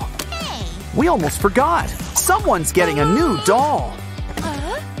 girl? We almost forgot. Someone's getting a new doll.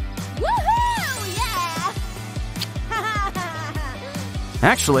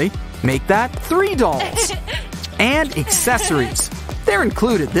 Actually, make that 3 dolls. And accessories. They're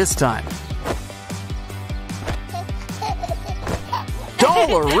included this time.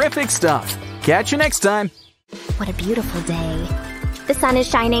 Dollarific stuff. Catch you next time. What a beautiful day. The sun is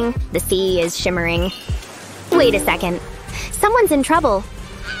shining, the sea is shimmering. Wait a second. Someone's in trouble.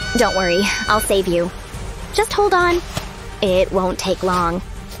 Don't worry, I'll save you. Just hold on. It won't take long.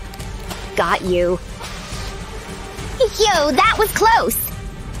 Got you. Yo, that was close!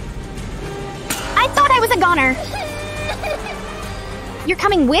 I thought I was a goner. You're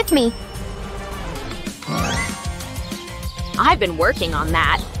coming with me. I've been working on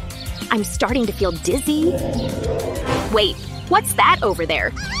that. I'm starting to feel dizzy. Wait, what's that over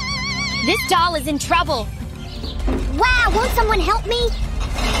there? This doll is in trouble. Wow, won't someone help me?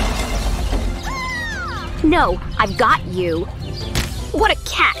 No, I've got you. What a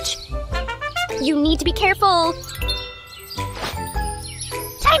catch! You need to be careful.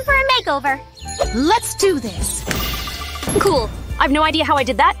 Time for a makeover. Let's do this. Cool. I've no idea how I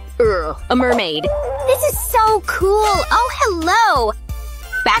did that. A mermaid. This is so cool. Oh, hello.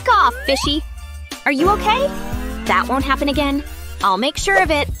 Back off, fishy. Are you okay? That won't happen again. I'll make sure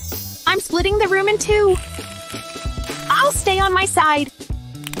of it. I'm splitting the room in 2. I'll stay on my side.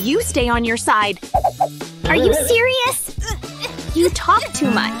 You stay on your side. Are you serious? You talk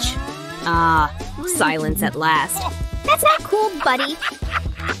too much. Ah, silence at last. That's not cool, buddy.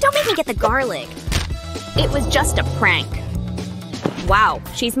 Don't make me get the garlic. It was just a prank. Wow,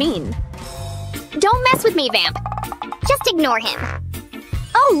 she's mean. Don't mess with me, Vamp. Just ignore him.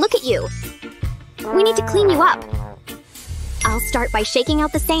 Oh, look at you. We need to clean you up. I'll start by shaking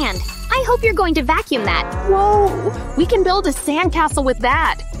out the sand. I hope you're going to vacuum that. Whoa! We can build a sandcastle with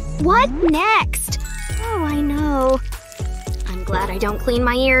that. What next? Oh, I know. I'm glad I don't clean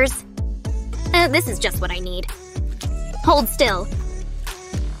my ears. This is just what I need. Hold still.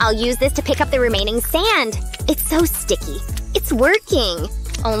 I'll use this to pick up the remaining sand. It's so sticky. It's working.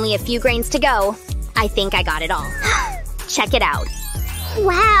 Only a few grains to go. I think I got it all. Check it out.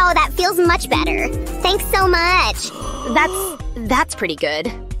 Wow, that feels much better. Thanks so much. That's pretty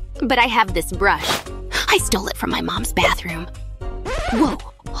good. But I have this brush. I stole it from my mom's bathroom. Whoa,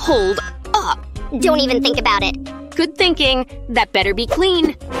 hold up. Don't even think about it. Good thinking. That better be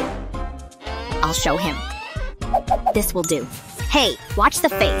clean. I'll show him. This will do. Hey, watch the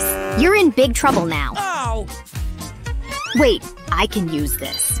face. You're in big trouble now. Oh. Wait, I can use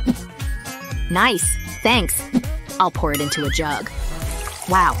this. Nice, thanks. I'll pour it into a jug.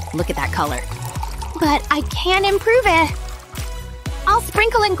 Wow, look at that color. But I can improve it. I'll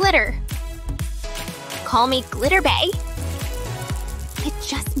sprinkle in glitter. Call me Glitter Bay. It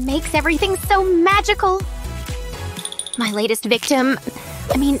just makes everything so magical. My latest victim,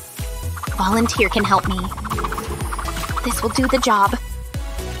 volunteer can help me. This will do the job.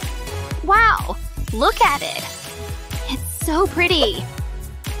 Wow, look at it. It's so pretty.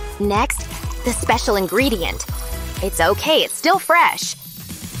 Next, the special ingredient. It's okay, it's still fresh.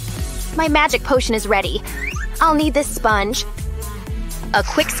 My magic potion is ready. I'll need this sponge, a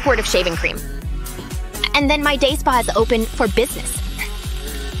quick squirt of shaving cream, and then my day spa is open for business.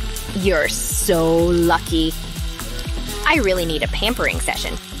 You're so lucky. I really need a pampering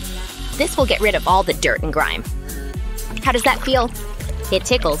session. This will get rid of all the dirt and grime. How does that feel? It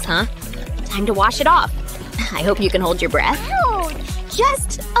tickles, huh? Time to wash it off. I hope you can hold your breath.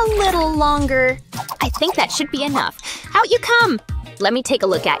 Just a little longer. I think that should be enough. Out you come! Let me take a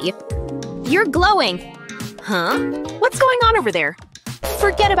look at you. You're glowing. Huh? What's going on over there?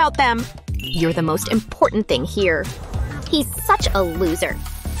 Forget about them. You're the most important thing here. He's such a loser.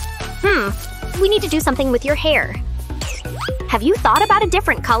 We need to do something with your hair. Have you thought about a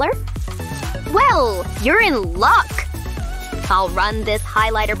different color? Well, you're in luck. I'll run this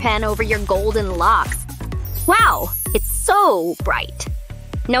highlighter pen over your golden locks. Wow, it's so bright.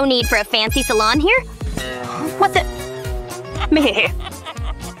 No need for a fancy salon here? What the… Meh.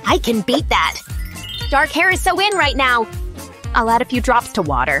 I can beat that. Dark hair is so in right now. I'll add a few drops to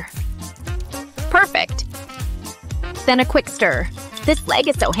water. Perfect. Then a quick stir. This leg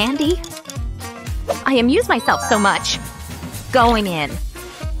is so handy. I amuse myself so much. Going in.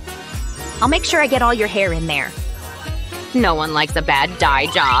 I'll make sure I get all your hair in there. No one likes a bad dye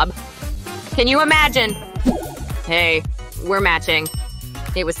job. Can you imagine? Hey, we're matching.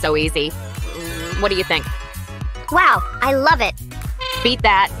 It was so easy. What do you think? Wow, I love it. Beat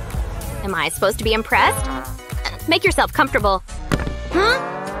that. Am I supposed to be impressed? Make yourself comfortable.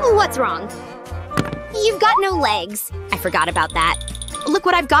 Huh? What's wrong? You've got no legs. I forgot about that. Look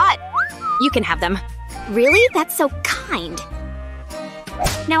what I've got. You can have them. Really? That's so kind.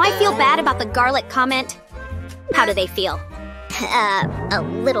 Now I feel bad about the garlic comment. How do they feel? A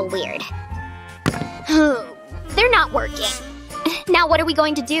little weird. They're not working. Now what are we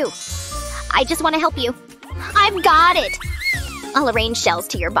going to do? I just want to help you. I've got it! I'll arrange shells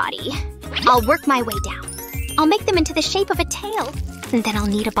to your body. I'll work my way down. I'll make them into the shape of a tail. And then I'll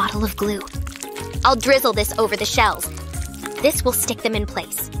need a bottle of glue. I'll drizzle this over the shells. This will stick them in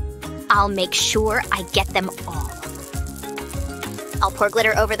place. I'll make sure I get them all. I'll pour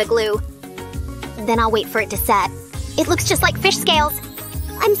glitter over the glue. Then I'll wait for it to set. It looks just like fish scales.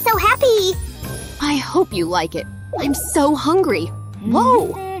 I'm so happy! I hope you like it. I'm so hungry.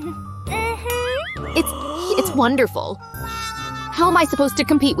 Whoa! It's wonderful. How am I supposed to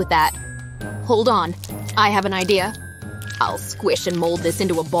compete with that? Hold on. I have an idea. I'll squish and mold this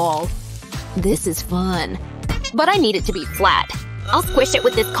into a ball. This is fun. But I need it to be flat. I'll squish it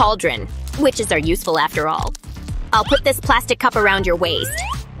with this cauldron. Witches are useful after all. I'll put this plastic cup around your waist.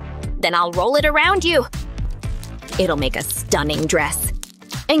 Then I'll roll it around you. It'll make a stunning dress.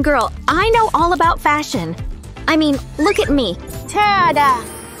 And girl, I know all about fashion. I mean, look at me. Ta-da!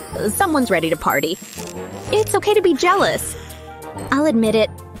 Someone's ready to party. It's okay to be jealous. I'll admit it.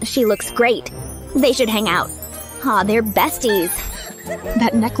 She looks great. They should hang out. Aw, they're besties.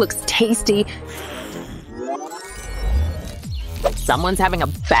 That neck looks tasty. Someone's having a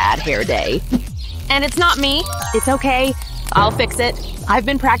bad hair day. And it's not me. It's okay. I'll fix it. I've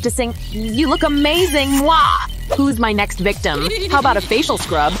been practicing. You look amazing. Mwah! Who's my next victim? How about a facial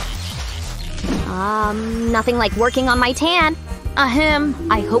scrub? Nothing like working on my tan. Ahem.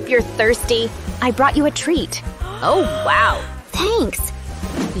 I hope you're thirsty. I brought you a treat. Oh, wow. Thanks.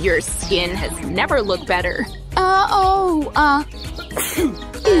 Your skin has never looked better.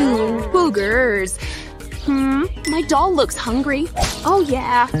 Boogers. My doll looks hungry. Oh,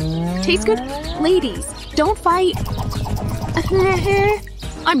 yeah. Tastes good? Ladies, don't fight.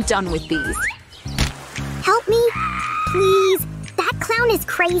 I'm done with these. Help me? Please. That clown is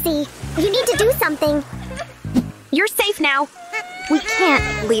crazy. You need to do something. You're safe now. We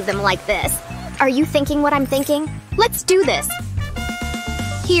can't leave them like this. Are you thinking what I'm thinking? Let's do this.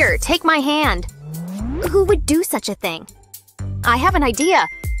 Here, take my hand. Who would do such a thing? I have an idea.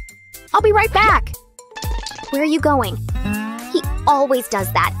 I'll be right back. Where are you going? He always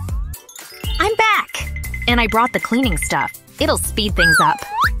does that. I'm back. And I brought the cleaning stuff. It'll speed things up.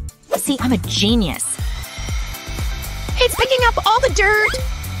 See, I'm a genius. It's picking up all the dirt!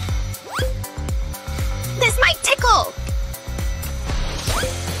 This might tickle!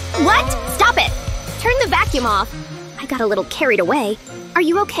 What? Stop it! Turn the vacuum off. I got a little carried away. Are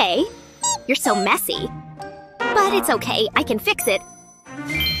you okay? You're so messy. But it's okay, I can fix it.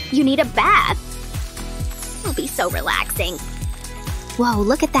 You need a bath. It'll be so relaxing. Whoa,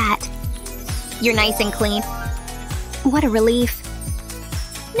 look at that. You're nice and clean. What a relief.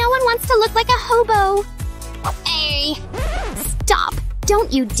 No one wants to look like a hobo. Hey. Stop.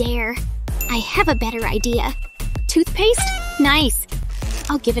 Don't you dare. I have a better idea. Toothpaste? Nice.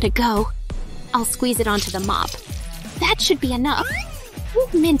 I'll give it a go. I'll squeeze it onto the mop. That should be enough. Ooh,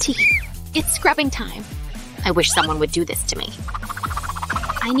 minty. It's scrubbing time. I wish someone would do this to me.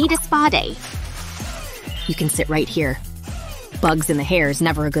 I need a spa day. You can sit right here. Bugs in the hair is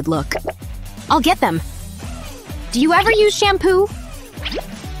never a good look. I'll get them. Do you ever use shampoo?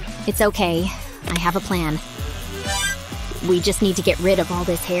 It's okay. I have a plan. We just need to get rid of all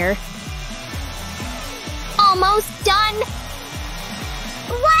this hair. Almost done.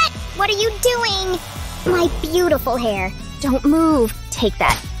 What? What are you doing? My beautiful hair. Don't move. Take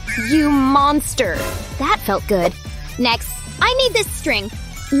that. You monster. That felt good. Next, I need this string.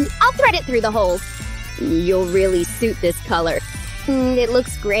 I'll thread it through the holes. You'll really suit this color. It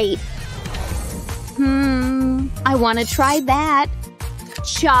looks great. I want to try that.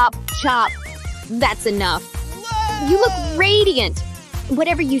 Chop, chop. That's enough. You look radiant.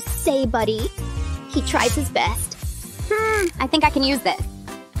 Whatever you say, buddy. He tries his best. I think I can use this.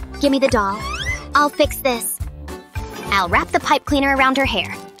 Give me the doll. I'll fix this. I'll wrap the pipe cleaner around her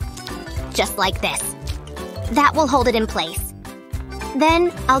hair. Just like this. That will hold it in place.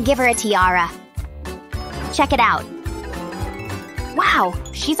 Then I'll give her a tiara. Check it out. Wow,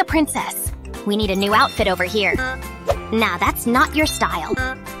 she's a princess. We need a new outfit over here. Nah, that's not your style.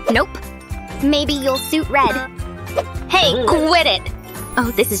 Nope. Maybe you'll suit red. Hey, quit it!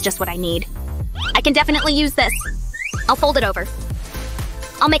 Oh, this is just what I need. I can definitely use this. I'll fold it over.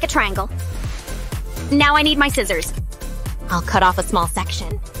 I'll make a triangle. Now I need my scissors. I'll cut off a small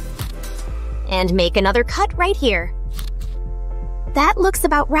section. And make another cut right here. That looks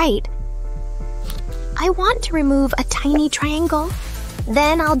about right. I want to remove a tiny triangle.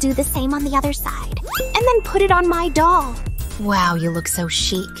 Then I'll do the same on the other side. And then put it on my doll. Wow, you look so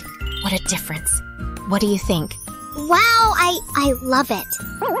chic. What a difference. What do you think? Wow, I love it.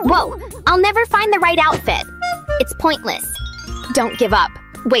 Whoa, I'll never find the right outfit. It's pointless. Don't give up.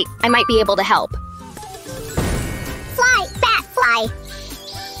 Wait, I might be able to help. Fly, bat, fly.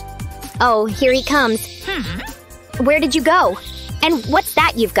 Oh, here he comes. Where did you go? And what's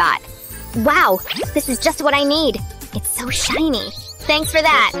that you've got? Wow, this is just what I need. It's so shiny. Thanks for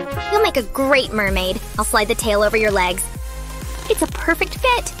that. You'll make a great mermaid. I'll slide the tail over your legs. It's a perfect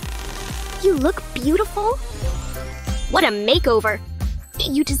fit. You look beautiful. What a makeover.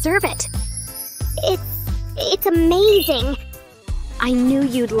 You deserve it. It's amazing. I knew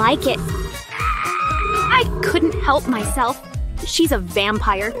you'd like it. I couldn't help myself. She's a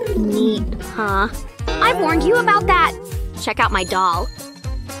vampire. Neat, huh? I warned you about that. Check out my doll.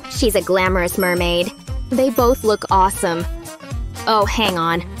 She's a glamorous mermaid. They both look awesome. Oh, hang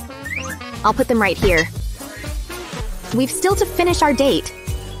on. I'll put them right here. We've still to finish our date.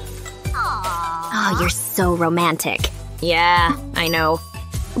 Oh, you're so romantic. Yeah, I know.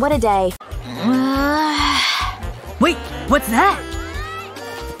 What a day. Wait, what's that?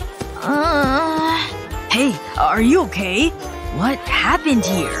 Hey, are you okay? What happened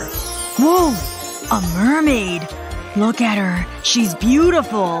here? Whoa! A mermaid! Look at her. She's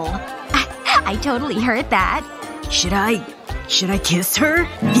beautiful. I totally heard that. Should I kiss her?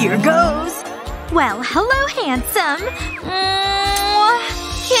 Here goes. Well, hello, handsome.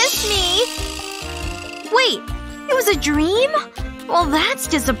 Kiss me. Wait, it was a dream? Well, that's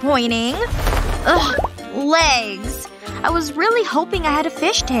disappointing. Ugh, legs. I was really hoping I had a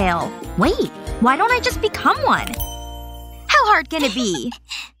fishtail. Wait, why don't I just become one? How hard can it be?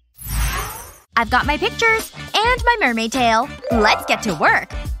 I've got my pictures and my mermaid tail. Let's get to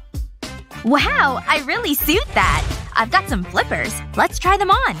work. Wow, I really suit that. I've got some flippers. Let's try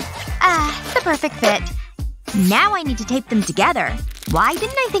them on. The perfect fit. Now I need to tape them together. Why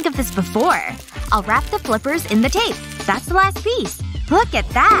didn't I think of this before? I'll wrap the flippers in the tape. That's the last piece. Look at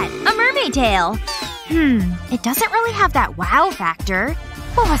that! A mermaid tail! It doesn't really have that wow factor.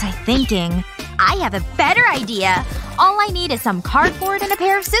 What was I thinking? I have a better idea! All I need is some cardboard and a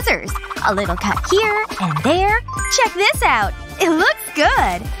pair of scissors. A little cut here and there. Check this out! It looks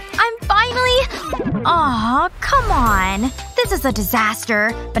good! I'm finally… Aw, come on. This is a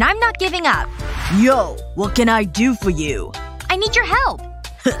disaster, but I'm not giving up. Yo, what can I do for you? I need your help.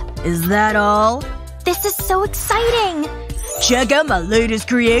 Is that all? This is so exciting! Check out my latest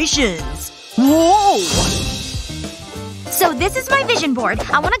creations. Whoa! So this is my vision board.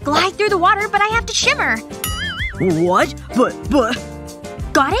 I want to glide through the water, but I have to shimmer. What? But…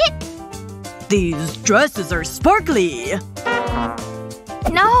 Got it? These dresses are sparkly.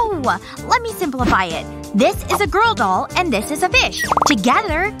 No! Let me simplify it. This is a girl doll, and this is a fish.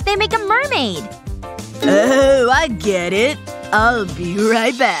 Together, they make a mermaid. Oh, I get it. I'll be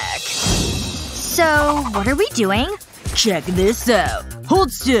right back. So, what are we doing? Check this out.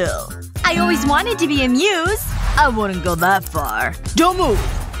 Hold still. I always wanted to be a muse. I wouldn't go that far. Don't move.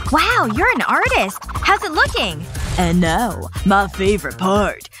 Wow, you're an artist. How's it looking? And now, my favorite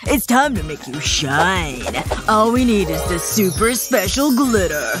part. It's time to make you shine. All we need is this super special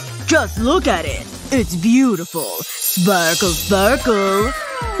glitter. Just look at it. It's beautiful. Sparkle, sparkle.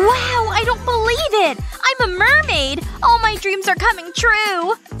 Wow, I don't believe it! I'm a mermaid! All my dreams are coming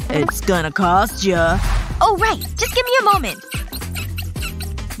true! It's gonna cost ya. Oh, right. Just give me a moment.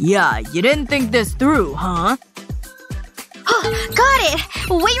 Yeah, you didn't think this through, huh? Got it!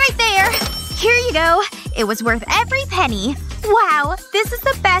 Wait right there! Here you go. It was worth every penny. Wow, this is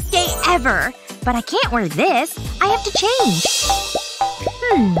the best day ever. But I can't wear this. I have to change.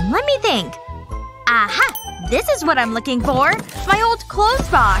 Let me think. Aha! This is what I'm looking for. My old clothes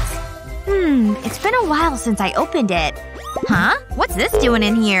box. It's been a while since I opened it. Huh? What's this doing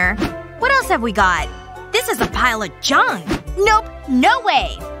in here? What else have we got? This is a pile of junk. Nope. No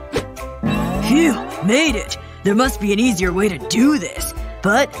way. Phew. Made it. There must be an easier way to do this.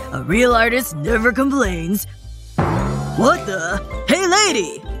 But a real artist never complains. What the? Hey,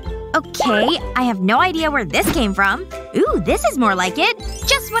 lady! Okay, I have no idea where this came from. Ooh, this is more like it.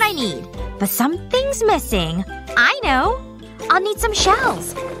 Just what I need. But something's missing. I know. I'll need some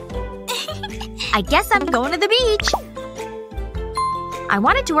shells. I guess I'm going to the beach. I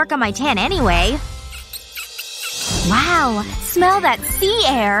wanted to work on my tan anyway. Wow. Smell that sea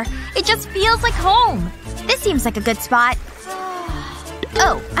air. It just feels like home. This seems like a good spot.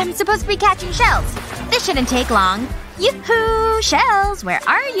 Oh, I'm supposed to be catching shells. This shouldn't take long. Yoo-hoo! Shells, where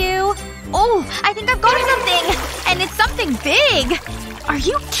are you? Oh, I think I've got something! And it's something big! Are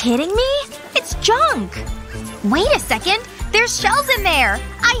you kidding me? It's junk! Wait a second! There's shells in there!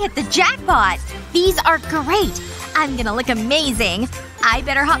 I hit the jackpot! These are great! I'm gonna look amazing! I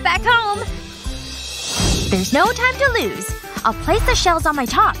better hop back home! There's no time to lose. I'll place the shells on my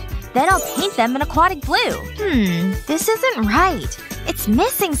top. Then I'll paint them an aquatic blue. This isn't right. It's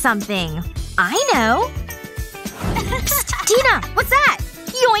missing something. I know. Psst, Tina! What's that?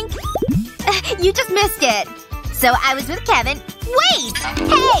 Yoink! You just missed it. So I was with Kevin. Wait!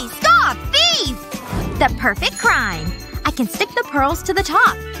 Hey! Stop! Thief! The perfect crime. I can stick the pearls to the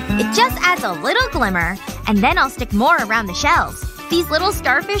top. It just adds a little glimmer. And then I'll stick more around the shells. These little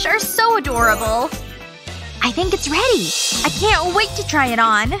starfish are so adorable. I think it's ready. I can't wait to try it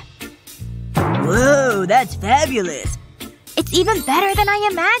on. Whoa, that's fabulous. It's even better than I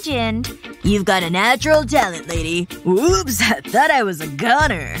imagined. You've got a natural talent, lady. Whoops, I thought I was a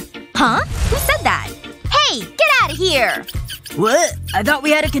goner. Huh? Who said that? Hey! Get out of here! What? I thought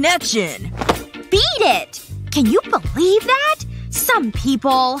we had a connection. Beat it! Can you believe that? Some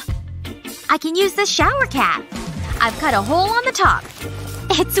people… I can use this shower cap. I've cut a hole on the top.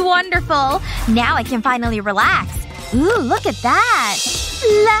 It's wonderful. Now I can finally relax. Ooh, look at that.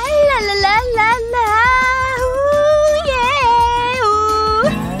 La la la la la la. Ooh, yeah. Ooh.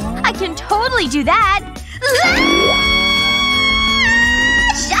 I can totally do that. La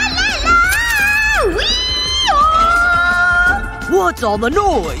sha la la. Wee. What's all the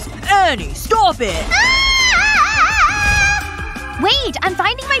noise? Annie, stop it! Wait, I'm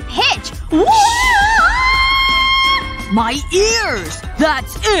finding my pitch. My ears!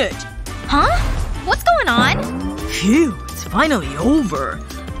 That's it! Huh? What's going on? Phew, it's finally over.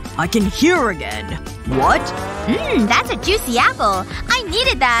 I can hear again. What? That's a juicy apple. I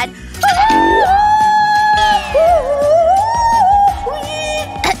needed that.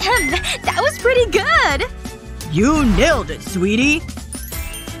 That was pretty good. You nailed it, sweetie.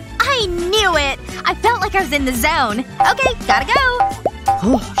 I knew it. I felt like I was in the zone. Okay, gotta go.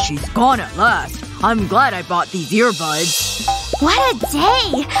 Oh, she's gone at last. I'm glad I bought these earbuds. What a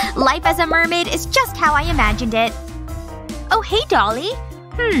day! Life as a mermaid is just how I imagined it. Oh, hey, Dolly.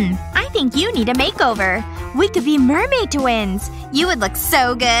 I think you need a makeover. We could be mermaid twins. You would look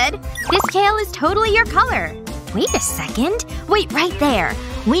so good. This tail is totally your color. Wait a second. Wait right there.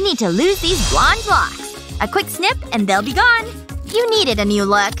 We need to lose these blonde locks. A quick snip and they'll be gone. You needed a new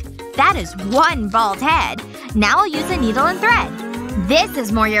look. That is one bald head. Now I'll use a needle and thread. This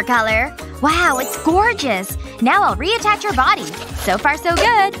is more your color. Wow, it's gorgeous. Now I'll reattach your body. So far so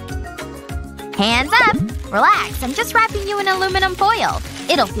good. Hands up! Relax, I'm just wrapping you in aluminum foil.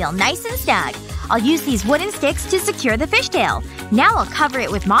 It'll feel nice and snug. I'll use these wooden sticks to secure the fishtail. Now I'll cover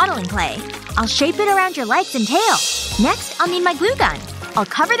it with modeling clay. I'll shape it around your legs and tail. Next, I'll need my glue gun. I'll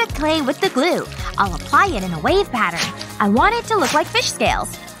cover the clay with the glue. I'll apply it in a wave pattern. I want it to look like fish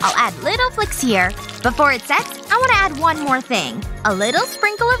scales. I'll add little flicks here. Before it sets, I want to add one more thing. A little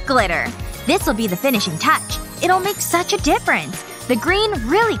sprinkle of glitter. This'll be the finishing touch. It'll make such a difference. The green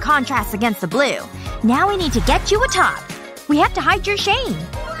really contrasts against the blue. Now we need to get you a top. We have to hide your shame.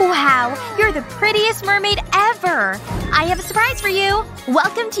 Wow, you're the prettiest mermaid ever! I have a surprise for you!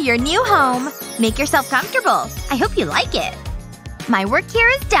 Welcome to your new home! Make yourself comfortable. I hope you like it. My work here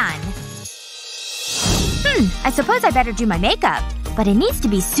is done. I suppose I better do my makeup. But it needs to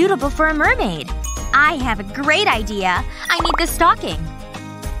be suitable for a mermaid. I have a great idea. I need this stocking.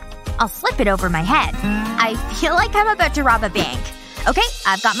 I'll slip it over my head. I feel like I'm about to rob a bank. Okay,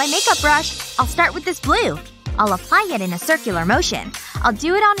 I've got my makeup brush. I'll start with this blue. I'll apply it in a circular motion. I'll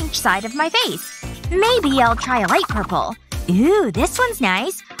do it on each side of my face. Maybe I'll try a light purple. Ooh, this one's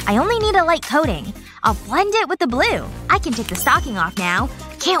nice. I only need a light coating. I'll blend it with the blue. I can take the stocking off now.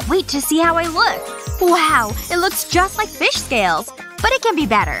 Can't wait to see how I look. Wow, it looks just like fish scales. But it can be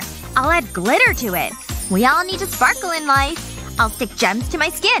better. I'll add glitter to it. We all need to sparkle in life. I'll stick gems to my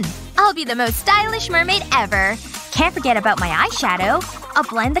skin. I'll be the most stylish mermaid ever. Can't forget about my eyeshadow. I'll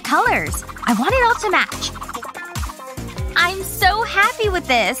blend the colors. I want it all to match. I'm so happy with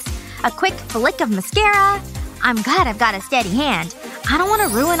this. A quick flick of mascara. I'm glad I've got a steady hand. I don't want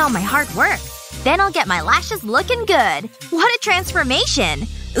to ruin all my hard work. Then I'll get my lashes looking good. What a transformation.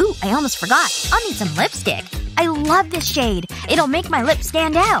 Ooh, I almost forgot. I'll need some lipstick. I love this shade. It'll make my lips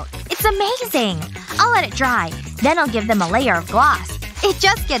stand out. It's amazing. I'll let it dry. Then I'll give them a layer of gloss. It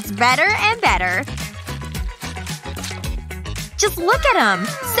just gets better and better. Just look at them.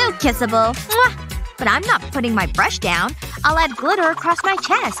 So kissable. Mwah. But I'm not putting my brush down. I'll add glitter across my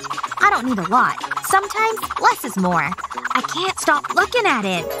chest. I don't need a lot. Sometimes less is more. I can't stop looking at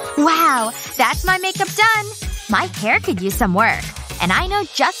it. Wow, that's my makeup done. My hair could use some work. And I know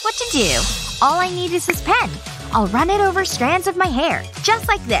just what to do. All I need is this pen. I'll run it over strands of my hair. Just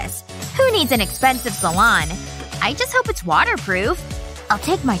like this. Who needs an expensive salon? I just hope it's waterproof. I'll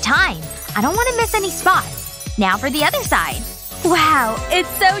take my time. I don't want to miss any spots. Now for the other side. Wow, it's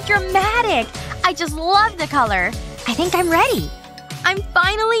so dramatic. I just love the color. I think I'm ready. I'm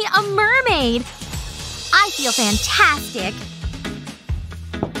finally a mermaid. I feel fantastic.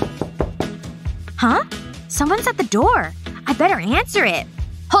 Huh? Someone's at the door. I better answer it.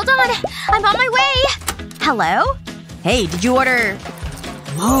 Hold on. I'm on my way. Hello? Hey, did you order…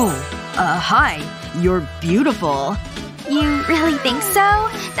 Whoa. Hi. You're beautiful. You really think so?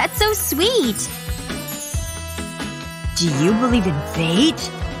 That's so sweet. Do you believe in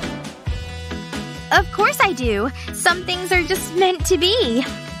fate? Of course I do. Some things are just meant to be.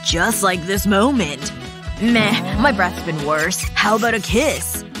 Just like this moment. Meh, my breath's been worse. How about a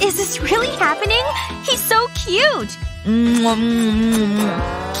kiss? Is this really happening? He's so cute.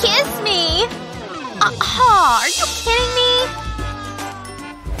 Kiss me. Are you kidding me?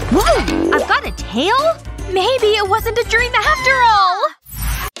 Whoa! I've got a tail? Maybe it wasn't a dream after all!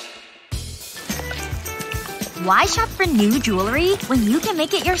 Why shop for new jewelry when you can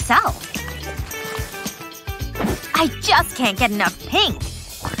make it yourself? I just can't get enough pink.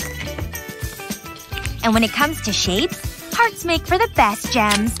 And when it comes to shapes, hearts make for the best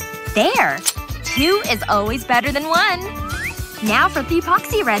gems. There! 2 is always better than 1. Now for the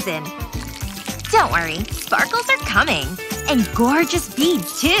epoxy resin. Don't worry. Sparkles are coming. And gorgeous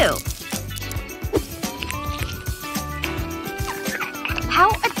beads, too.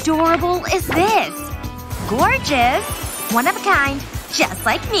 How adorable is this? Gorgeous. One of a kind. Just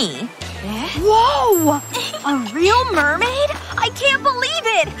like me. Whoa! A real mermaid? I can't believe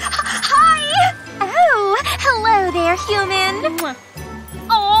it! Hi! Oh, hello there, human.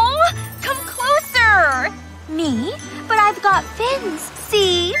 Oh, come closer! Me? But I've got fins,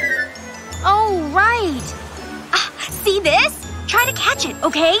 see? Oh, right. See this? Try to catch it,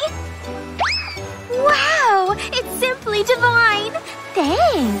 okay? Wow! It's simply divine!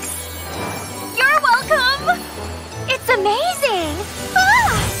 Thanks! You're welcome! It's amazing!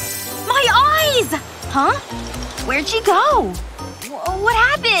 Ah! My eyes! Huh? Where'd she go? What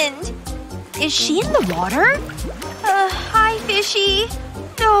happened? Is she in the water? Hi, fishy.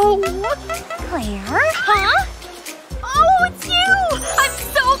 No. Claire? Huh? Oh, it's you! I'm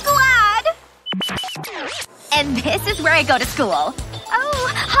so glad! And this is where I go to school.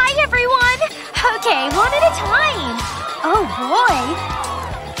 Oh, hi everyone! Okay, one at a time. Oh boy.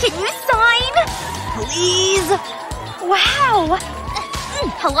 Can you sign? please? Wow!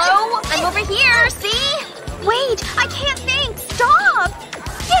 Hello? I'm over here, see? Wait, I can't think! Stop!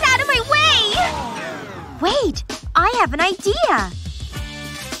 Get out of my way! Wait, I have an idea!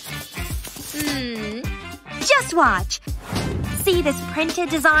 Just watch. See this printed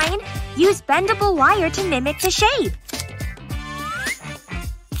design? Use bendable wire to mimic the shape.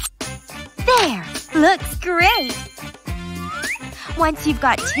 There! Looks great! Once you've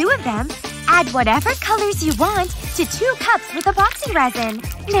got 2 of them, add whatever colors you want to 2 cups with epoxy resin.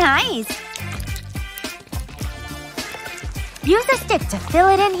 Nice! Use a stick to fill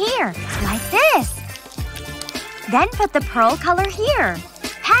it in here, like this. Then put the pearl color here.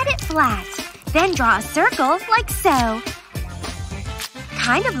 Pat it flat. Then draw a circle, like so.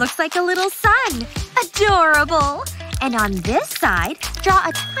 Kind of looks like a little sun. Adorable! And on this side, draw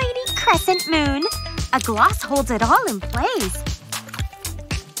a tiny crescent moon. A gloss holds it all in place.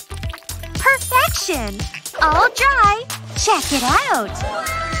 Perfection! All dry. Check it out.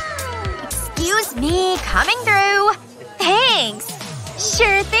 Excuse me, coming through. Thanks.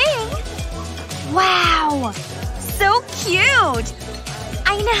 Sure thing. Wow. So cute.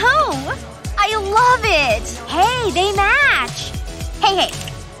 I know. I love it. Hey, they match. Hey.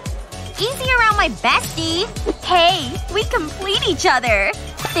 Easy around my bestie. Hey, we complete each other.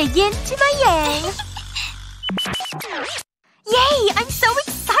 The yin to my yang. Yay! I'm so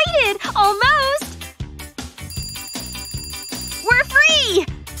excited! Almost! We're free!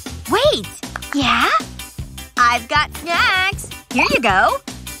 Wait! Yeah? I've got snacks. Here you go.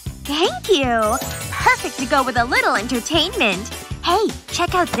 Thank you. Perfect to go with a little entertainment. Hey,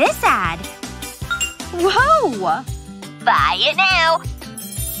 check out this ad. Whoa! Buy it now.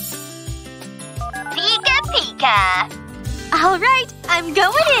 Pika pika. Alright, I'm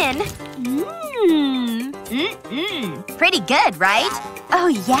going in. Pretty good, right? Oh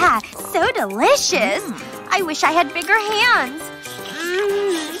yeah, so delicious. I wish I had bigger hands.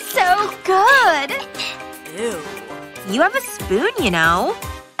 So good. Ew. You have a spoon, you know.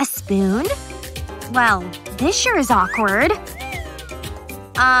 A spoon? Well, this sure is awkward.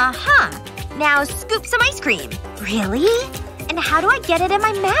 Uh-huh. Now scoop some ice cream. Really? And how do I get it in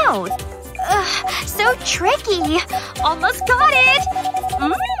my mouth? Ugh, so tricky. Almost got it.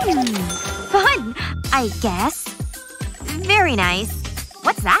 Fun, I guess. Very nice.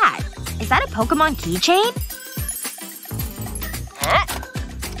 What's that? Is that a Pokemon keychain? Huh?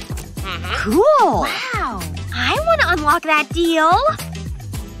 Cool. Wow. I want to unlock that deal.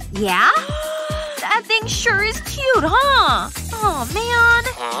 Yeah? That thing sure is cute, huh? Oh, man.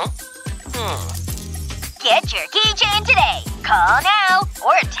 Get your keychain today. Call now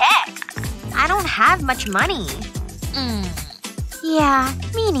or text. I don't have much money. Yeah,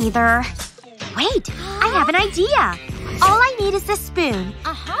 me neither. Wait, I have an idea. All I need is this spoon.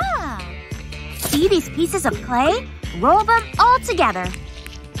 See these pieces of clay? Roll them all together.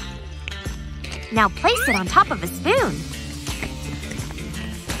 Now place it on top of a spoon.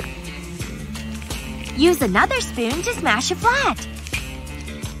 Use another spoon to smash it flat.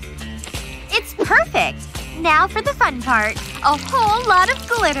 It's perfect! Now for the fun part. A whole lot of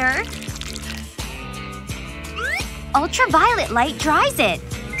glitter. Ultraviolet light dries it.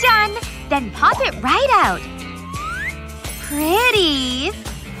 Done! Then pop it right out. Pretty!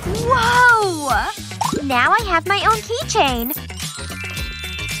 Whoa! Now I have my own keychain.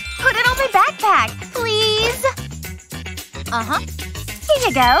 Put it on my backpack, please! Here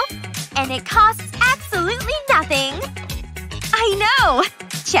you go. And it costs absolutely nothing. I know!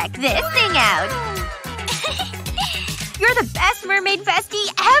 Check this thing out. You're the best mermaid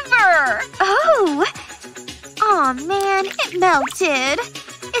bestie ever! Oh! Aw, man. It melted.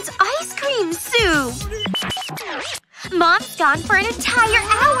 It's ice cream soup. Mom's gone for an entire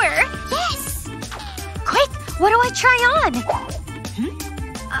hour. Yes! Quick! What do I try on?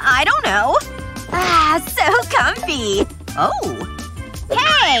 I don't know. Ah, so comfy. Oh.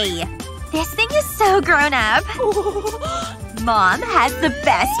 Hey! This thing is so grown up. Mom has the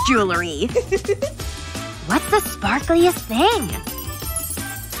best jewelry. What's the sparkliest thing?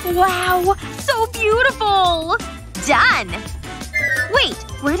 Wow! So beautiful! Done! Wait,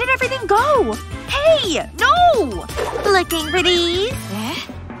 where did everything go? Hey! No! Looking for these?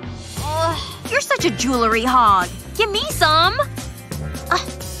 You're such a jewelry hog. Give me some.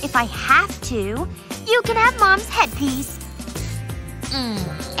 If I have to, you can have Mom's headpiece.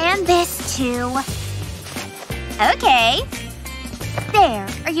 And this too. Okay. There.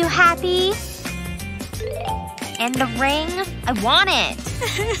 Are you happy? And the ring? I want it.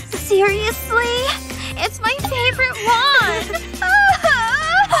 Seriously? It's my favorite one!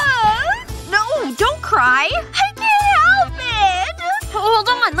 No, don't cry! I can't help it! Hold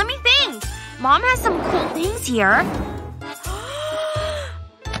on, let me think. Mom has some cool things here.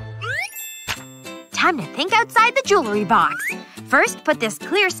 Time to think outside the jewelry box. First, put this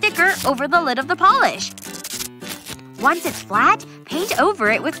clear sticker over the lid of the polish. Once it's flat, paint over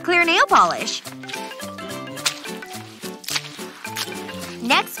it with clear nail polish.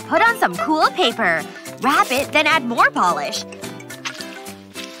 Next, put on some cool paper. Wrap it, then add more polish.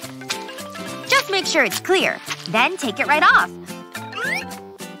 Just make sure it's clear. Then take it right off.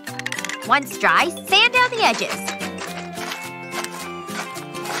 Once dry, sand down the edges.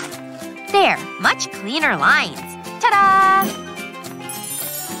 There. Much cleaner lines. Ta-da!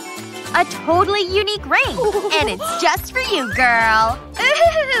 A totally unique ring. And it's just for you, girl.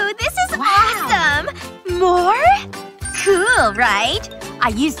 Ooh, this is awesome! More? Cool, right? I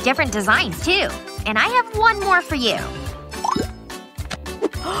used different designs, too. And I have one more for you.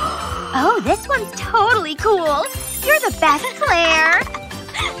 Oh, this one's totally cool. You're the best, Claire.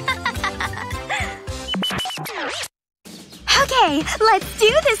 Okay, let's do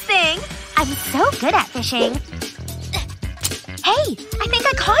this thing. I'm so good at fishing. Hey, I think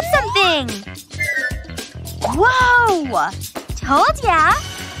I caught something. Whoa! Told ya.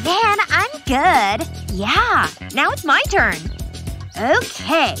 Man, I'm good. Yeah, now it's my turn.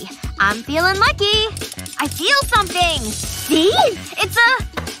 Okay, I'm feeling lucky. I feel something. See? It's a…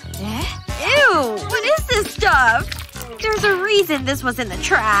 Ew, what is this stuff? There's a reason this was in the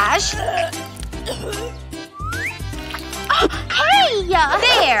trash. Oh, hey!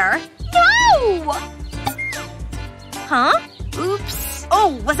 There! No! Huh? Oops.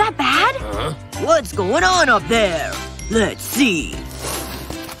 Oh, was that bad? What's going on up there? Let's see.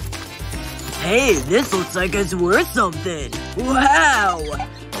 Hey, this looks like it's worth something. Wow!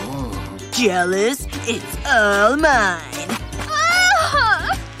 Jealous? It's all mine.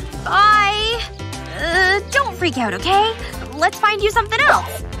 Bye. Don't freak out, okay? Let's find you something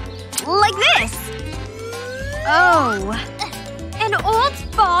else. Like this. Oh. An old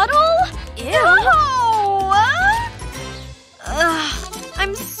bottle? Ew.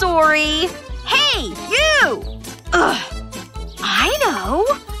 I'm sorry. Hey, you! I know.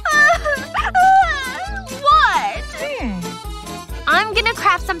 What? I'm gonna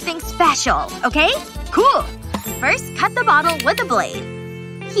craft something special, okay? Cool. First, cut the bottle with a blade.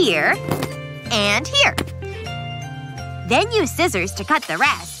 Here. And here. Then use scissors to cut the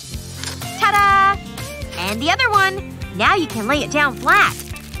rest. Ta-da! And the other one. Now you can lay it down flat.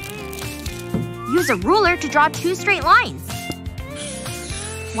 Use a ruler to draw 2 straight lines.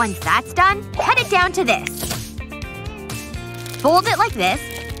 Once that's done, cut it down to this. Fold it like this,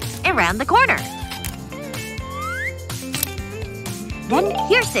 and round the corner. Then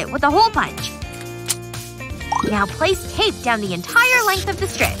pierce it with a hole punch. Now place tape down the entire length of the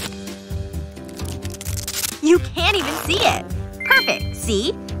strip. You can't even see it. Perfect,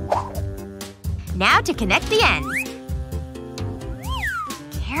 see? Now to connect the ends.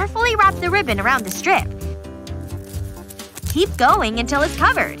 Carefully wrap the ribbon around the strip. Keep going until it's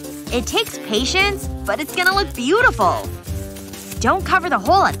covered. It takes patience, but it's gonna look beautiful. Don't cover the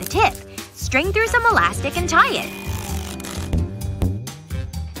hole at the tip. String through some elastic and tie it.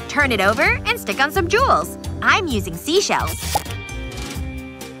 Turn it over and stick on some jewels. I'm using seashells.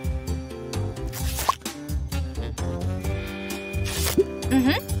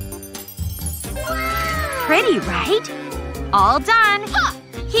 Pretty, right? All done.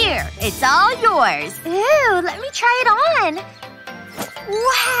 Here, it's all yours. Ooh, let me try it on.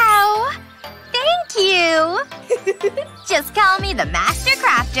 Wow. Thank you. Just call me the Master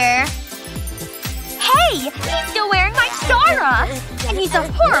Crafter. Hey! He's still wearing my tiara! And he's a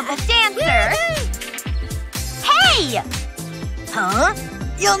horrible dancer! Hey! Huh?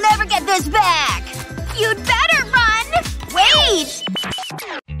 You'll never get this back! You'd better run! Wait!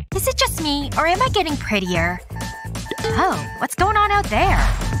 Is it just me, or am I getting prettier? Oh, what's going on out there?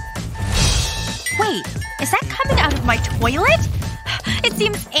 Wait, is that coming out of my toilet? It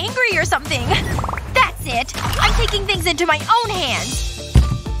seems angry or something. That's it! I'm taking things into my own hands!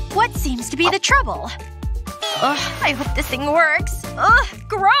 What seems to be the trouble? Ugh, I hope this thing works. Ugh,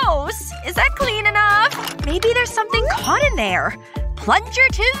 gross! Is that clean enough? Maybe there's something caught in there. Plunger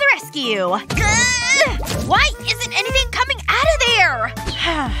to the rescue. Ugh! Why isn't anything coming out of there?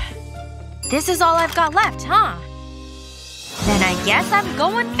 This is all I've got left, huh? Then I guess I'm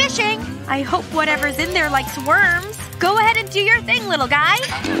going fishing. I hope whatever's in there likes worms. Go ahead and do your thing, little guy.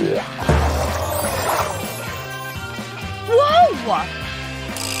 Whoa!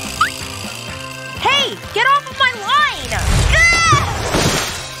 Hey! Get off of my line!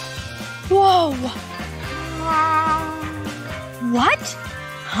 Whoa. What?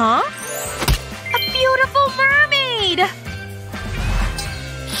 Huh? A beautiful mermaid!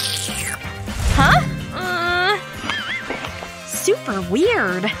 super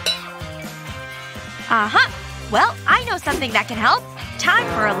weird. Uh-huh. Well, I know something that can help. Time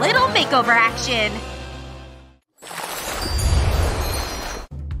for a little makeover action.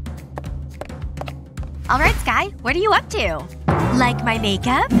 Alright, Sky. What are you up to? Like my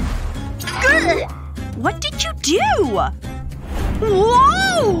makeup? Ugh! What did you do?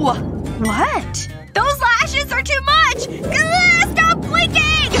 Whoa! What? Those lashes are too much! Ugh, stop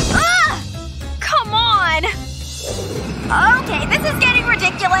blinking! Ugh! Come on! Okay, this is getting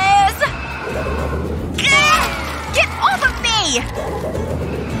ridiculous! Ugh! Get off of me!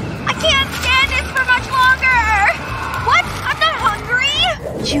 I can't stand this for much longer! What? I'm not hungry!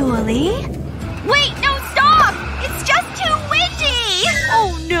 Julie? Wait, no, stop! It's just too windy!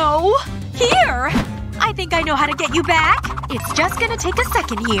 Oh no! Here! I think I know how to get you back. It's just gonna take a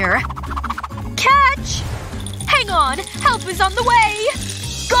second here. Catch! Hang on! Help is on the way!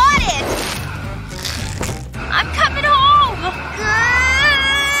 Got it! I'm coming home!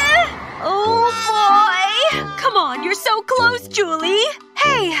 Oh boy! Come on, you're so close, Julie!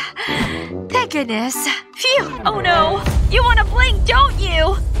 Hey! Thank goodness. Phew! Oh no! You wanna blink, don't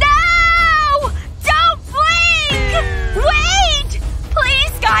you? No! Don't blink! Wait!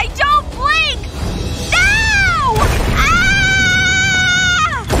 Please, Sky, don't blink! No!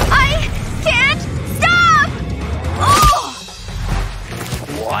 Ah! I can't stop! Oh!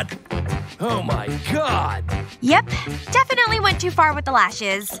 What? Oh my god! Yep. Definitely went too far with the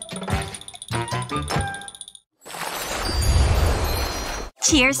lashes.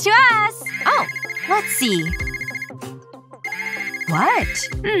 Cheers to us! Oh, let's see. What?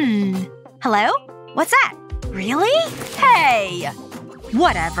 Hello? What's that? Really? Hey!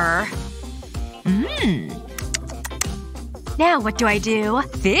 Whatever. Now what do I do?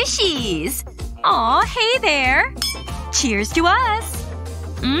 Fishies! Aw, hey there! Cheers to us!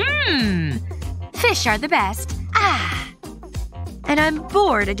 Fish are the best. Ah! And I'm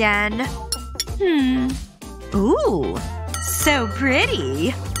bored again. Ooh. So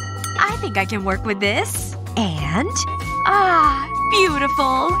pretty. I think I can work with this. And… ah,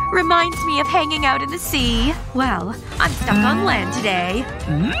 beautiful. Reminds me of hanging out in the sea. Well, I'm stuck on land today.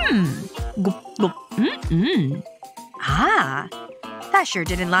 Ah. That sure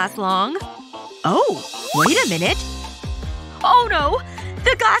didn't last long. Oh, wait a minute. Oh no!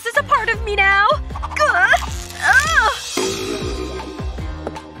 The glass is a part of me now!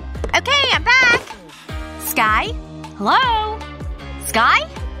 Okay, I'm back! Sky? Hello? Sky?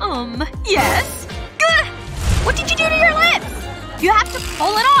 Yes? What did you do to your lips? You have to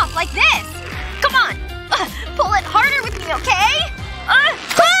pull it off like this! Come on! Pull it harder with me, okay?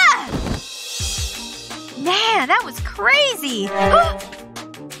 Man, that was crazy!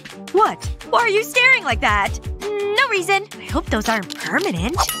 What? Why are you staring like that? No reason. I hope those aren't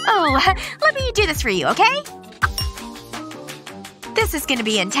permanent. Oh, let me do this for you, okay? This is gonna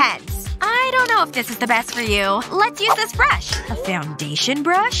be intense. I don't know if this is the best for you. Let's use this brush. A foundation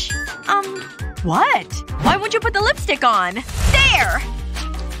brush? What? Why won't you put the lipstick on? There!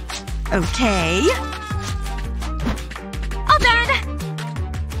 Okay. All done!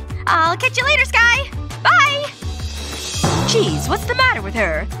 I'll catch you later, Sky! Bye! Jeez, what's the matter with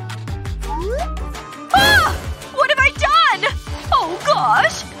her? Ah! What have I done? Oh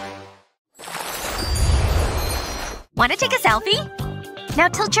gosh! Wanna take a selfie? Now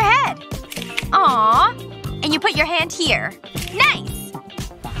tilt your head. Aww. And you put your hand here. Nice!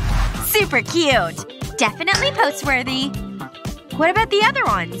 Super cute. Definitely post-worthy. What about the other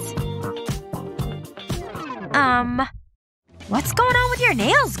ones? What's going on with your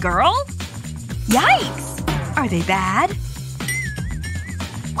nails, girl? Yikes! Are they bad?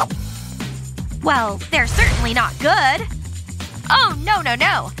 Well, they're certainly not good. Oh, no, no,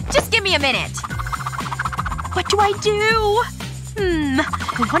 no. Just give me a minute. What do I do?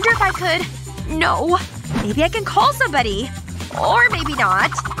 I wonder if I could… No. Maybe I can call somebody. Or maybe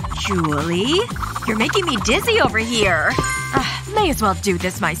not. Julie? You're making me dizzy over here. May as well do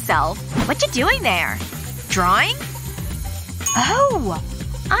this myself. What you doing there? Drawing? Oh!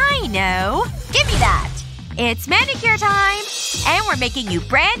 I know. Give me that. It's manicure time. And we're making you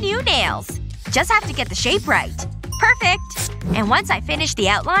brand new nails. Just have to get the shape right. Perfect. And once I finish the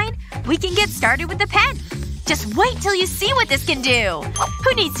outline, we can get started with the pen. Just wait till you see what this can do.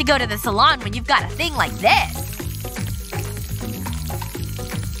 Who needs to go to the salon when you've got a thing like this?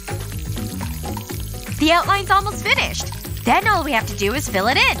 The outline's almost finished. Then all we have to do is fill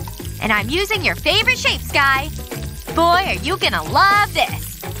it in. And I'm using your favorite shape, Sky. Boy, are you gonna love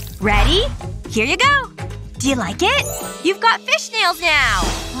this. Ready? Here you go. Do you like it? You've got fish nails now.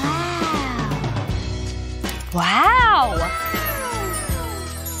 Wow.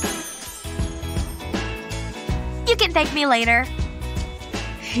 You can thank me later.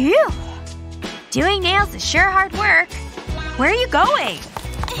 Phew. Doing nails is sure hard work. Where are you going?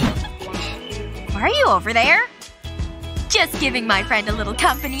 Why are you over there? Just giving my friend a little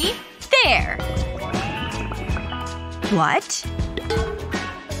company. There. What?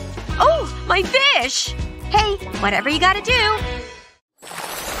 Oh, my fish! Hey, whatever you gotta do.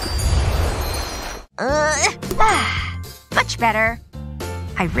 Much better.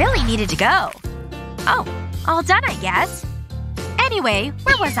 I really needed to go. Oh, all done, I guess. Anyway,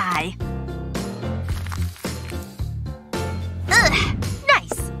 where was I?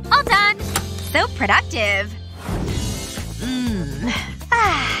 Nice. All done. So productive.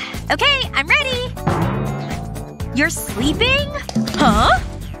 Okay, I'm ready. You're sleeping? Huh?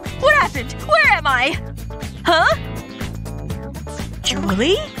 What happened? Where am I? Huh?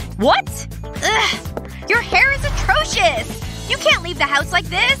 Julie? What? Ugh. Your hair is atrocious! You can't leave the house like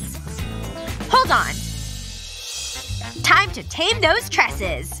this! Hold on. Time to tame those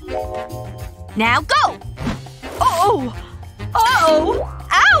tresses. Now go! Oh! Uh-oh!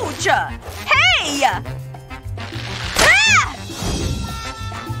 Ouch! Hey! Ah!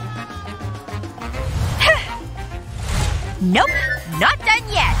 Nope, not done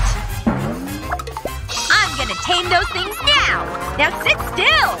yet. I'm gonna tame those things now. Now sit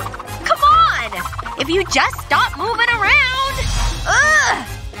still. Come on! If you just stop moving around. Ugh!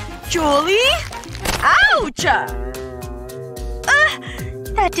 Julie? Ouch!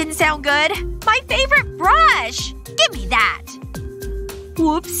 That didn't sound good. My favorite brush! Give me that.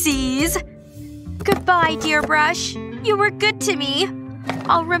 Whoopsies. Goodbye, dear brush. You were good to me.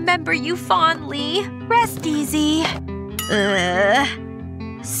 I'll remember you fondly. Rest easy.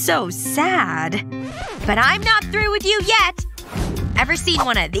 So sad. But I'm not through with you yet. Ever seen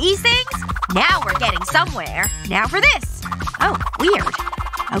one of these things? Now we're getting somewhere. Now for this. Oh, weird.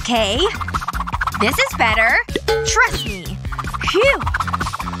 Okay. This is better. Trust me. Phew.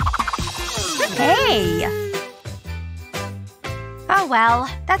 Hey. Oh well.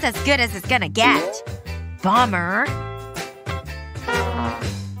 That's as good as it's gonna get. Bummer.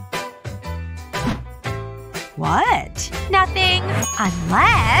 What? Nothing.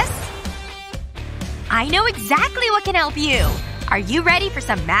 Unless… I know exactly what can help you. Are you ready for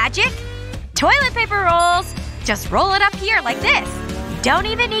some magic? Toilet paper rolls! Just roll it up here like this. You don't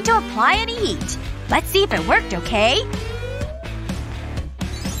even need to apply any heat. Let's see if it worked, okay?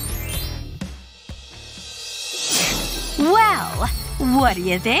 Well, what do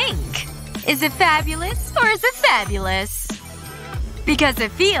you think? Is it fabulous or is it fabulous? Because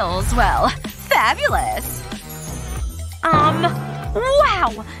it feels, well, fabulous.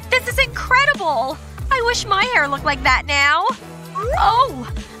 Wow! This is incredible! I wish my hair looked like that now.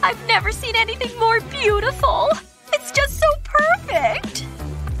 Oh, I've never seen anything more beautiful. It's just so perfect.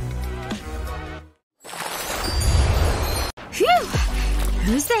 Phew!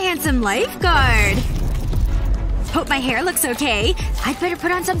 Who's the handsome lifeguard? Hope my hair looks okay. I'd better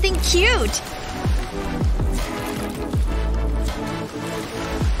put on something cute.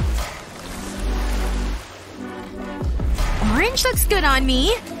 Orange looks good on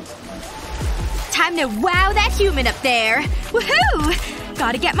me. Time to wow that human up there. Woohoo!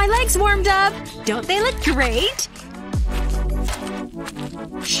 Gotta get my legs warmed up. Don't they look great?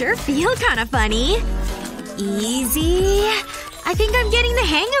 Sure feel kinda funny. Easy. I think I'm getting the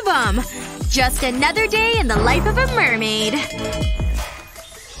hang of them. Just another day in the life of a mermaid.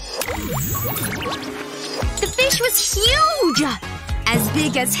 The fish was huge! As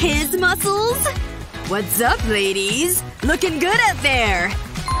big as his muscles. What's up, ladies? Looking good out there.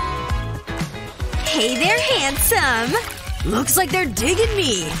 Hey there, handsome. Looks like they're digging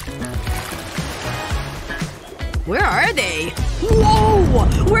me. Where are they? Whoa!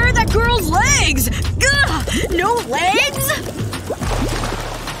 Where are that girl's legs? Ugh! No legs?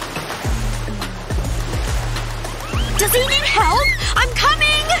 Does he need help? I'm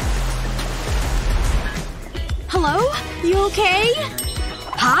coming! Hello? You okay?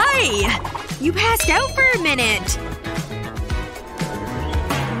 Hi! You passed out for a minute.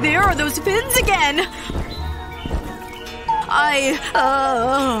 There are those fins again!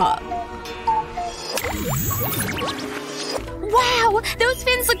 Wow! Those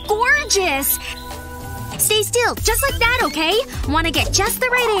fins look gorgeous! Stay still, just like that, okay? Want to get just the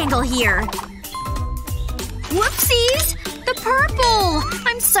right angle here. Whoopsies! The purple!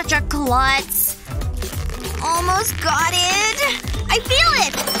 I'm such a klutz. Almost got it! I feel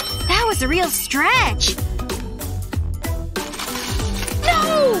it! That was a real stretch.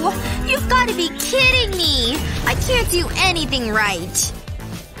 No! You've gotta be kidding me! I can't do anything right.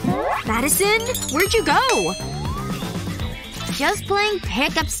 Madison? Where'd you go? Just playing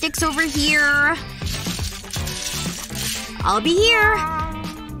pickup sticks over here. I'll be here.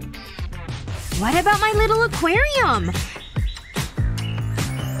 What about my little aquarium?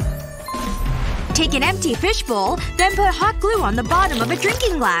 Take an empty fishbowl, then put hot glue on the bottom of a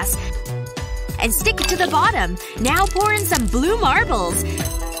drinking glass. And stick it to the bottom. Now pour in some blue marbles.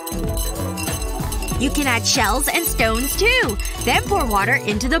 You can add shells and stones too. Then pour water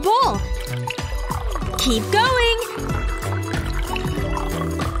into the bowl. Keep going.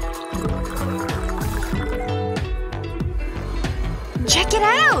 Check it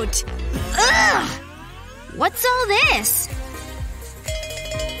out! Ugh! What's all this?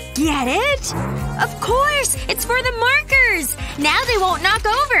 Get it? Of course! It's for the markers! Now they won't knock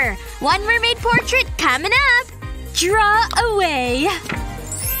over! One mermaid portrait coming up! Draw away!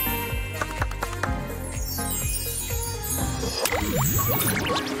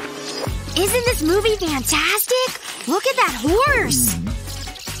 Isn't this movie fantastic? Look at that horse!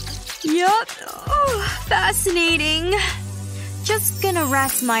 Yup. Oh, fascinating. Just gonna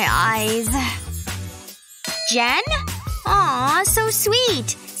rest my eyes. Jen? Aw, so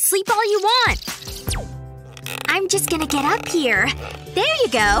sweet. Sleep all you want. I'm just gonna get up here. There you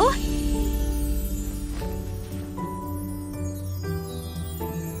go.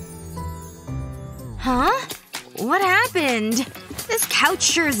 Huh? What happened? This couch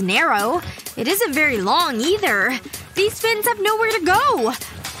sure is narrow. It isn't very long either. These fins have nowhere to go.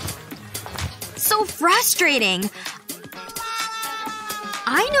 So frustrating.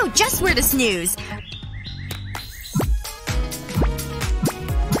 I know just where to snooze.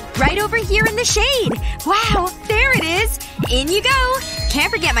 Right over here in the shade. Wow, there it is. In you go.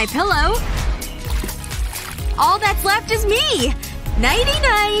 Can't forget my pillow. All that's left is me.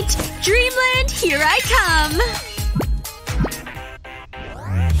 Nighty-night. Dreamland, here I come.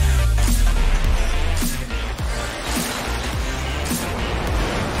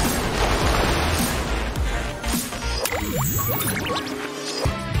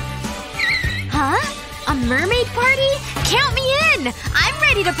 Huh? A mermaid party? Count me in! I'm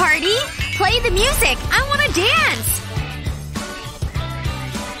ready to party! Play the music! I wanna dance!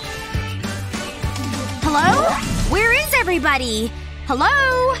 Hello? Where is everybody?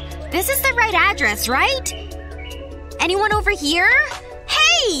 Hello? This is the right address, right? Anyone over here?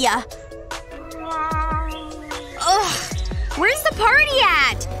 Hey! Ugh. Where's the party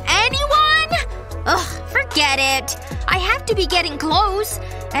at? Anyone? Ugh, forget it. I have to be getting close.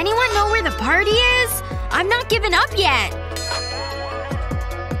 Anyone know where the party is? I'm not giving up yet.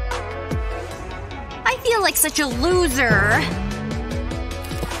 I feel like such a loser.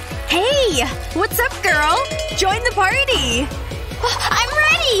 Hey! What's up, girl? Join the party! Oh, I'm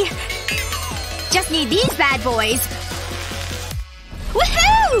ready! Just need these bad boys.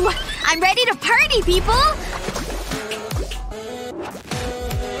 Woohoo! I'm ready to party, people!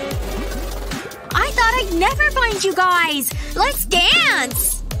 I thought I'd never find you guys! Let's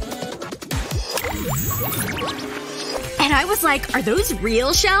dance! And I was like, are those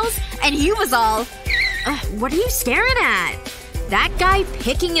real shells? And he was all, what are you staring at? That guy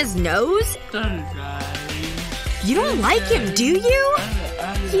picking his nose? You don't like him, do you?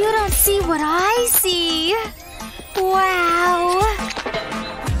 You don't see what I see. Wow.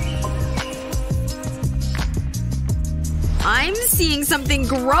 I'm seeing something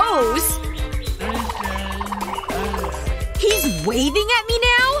gross. He's waving at me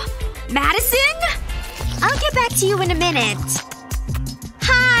now? Madison? I'll get back to you in a minute.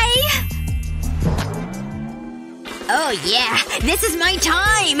 Hi! Oh yeah, this is my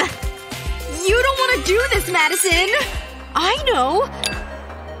time! You don't want to do this, Madison! I know!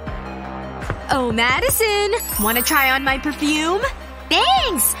 Oh, Madison! Want to try on my perfume?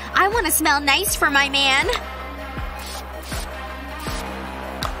 Thanks! I want to smell nice for my man.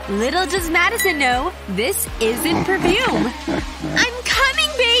 Little does Madison know, this isn't perfume. I'm coming,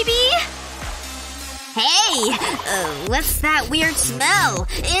 baby! Hey! What's that weird smell?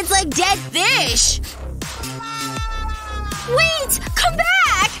 It's like dead fish! Wait! Come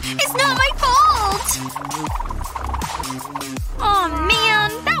back! It's not my fault! Aw,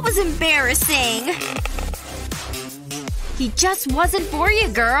 man. That was embarrassing. He just wasn't for you,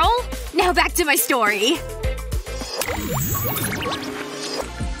 girl. Now back to my story.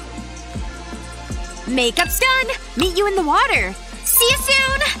 Makeup's done! Meet you in the water. See you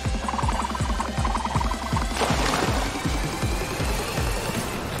soon!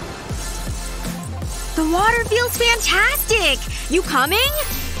 The water feels fantastic! You coming?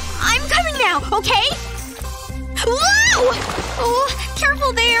 I'm coming now, okay? Whoa! Oh,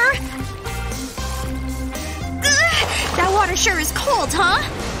 careful there! Ugh, that water sure is cold, huh?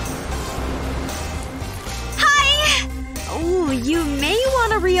 Hi! Oh, you may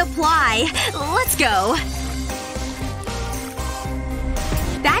want to reapply. Let's go.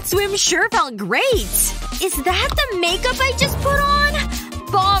 That swim sure felt great! Is that the makeup I just put on?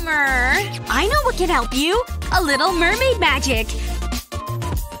 Bummer. I know what can help you. A little mermaid magic.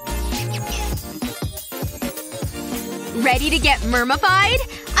 Ready to get mermified?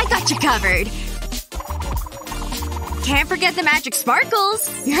 I got you covered. Can't forget the magic sparkles.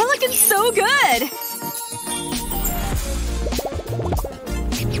 You're looking so good.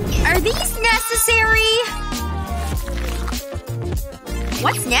 Are these necessary?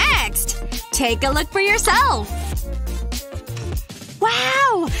 What's next? Take a look for yourself.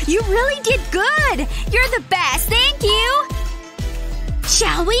 Wow! You really did good! You're the best, thank you!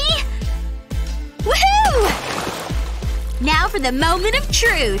 Shall we? Woohoo! Now for the moment of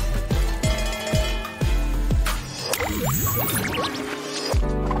truth.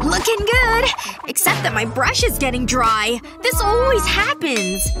 Looking good! Except that my brush is getting dry. This always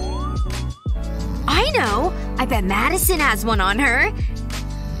happens. I know! I bet Madison has one on her.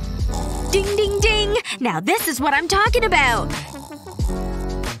 Ding ding ding! Now this is what I'm talking about!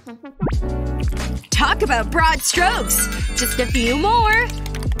 Talk about broad strokes! Just a few more.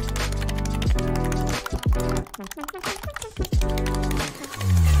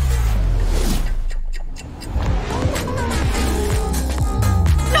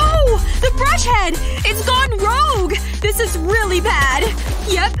 No! The brush head! It's gone rogue! This is really bad.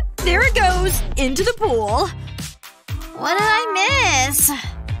 Yep, there it goes. Into the pool. What did I miss?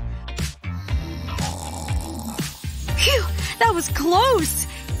 Phew! That was close!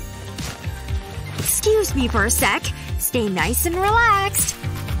 Excuse me for a sec. Stay nice and relaxed.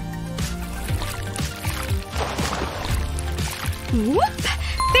 Whoop!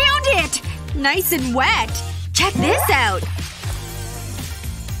 Found it! Nice and wet. Check this out.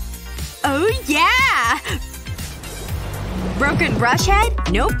 Oh yeah! Broken brush head?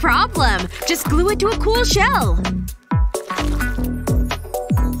 No problem. Just glue it to a cool shell.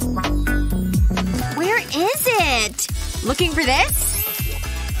 Where is it? Looking for this?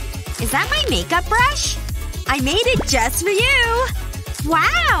 Is that my makeup brush? I made it just for you!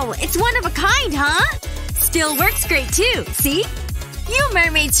 Wow! It's one of a kind, huh? Still works great too, see? You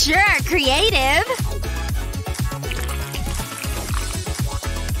mermaids sure are creative!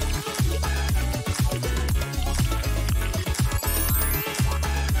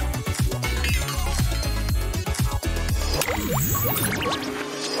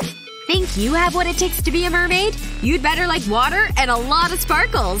 Think you have what it takes to be a mermaid? You'd better like water and a lot of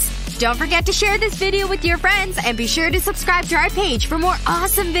sparkles. Don't forget to share this video with your friends and be sure to subscribe to our page for more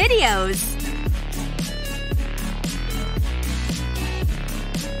awesome videos!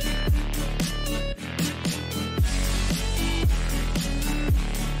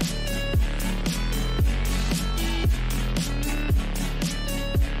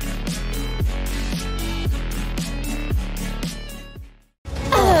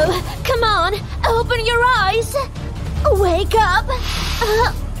 Oh, come on! Open your eyes! Wake up!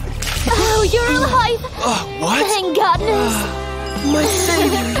 Oh, you're alive! What? Thank goodness! My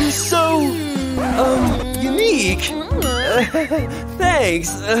savior, you're so… unique! Thanks.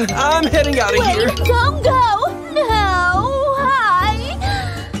 I'm heading out of here. Wait, don't go! No! Hi!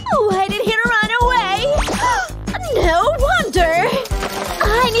 Why did he run away? No wonder!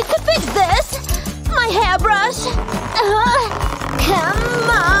 I need to fix this! My hairbrush! Come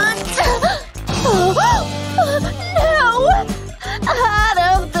on! No! Out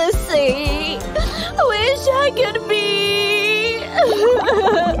of the sea! Wish I could be…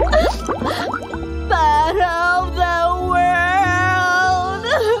 part of the world!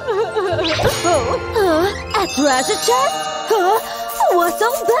 A treasure chest? What's so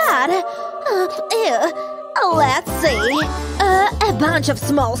bad? Ew. Let's see. A bunch of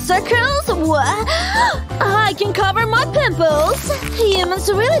small circles? What? I can cover my pimples! Humans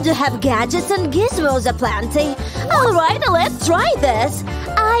really do have gadgets and gizmos aplenty. Alright, let's try this.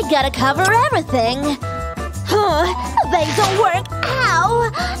 I gotta cover everything. They don't work. Ow!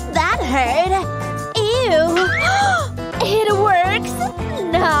 That hurt. Ew. It works.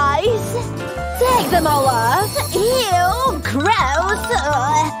 Nice. Take them all off. Ew. Gross.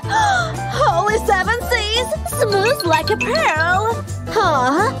 Holy seven seas. Smooth like a pearl.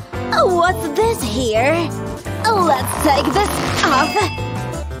 Huh? What's this here? Let's take this off.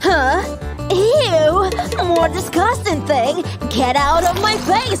 Huh? Ew! More disgusting thing! Get out of my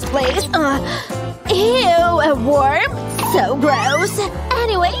face, please! Ew! A worm? So gross!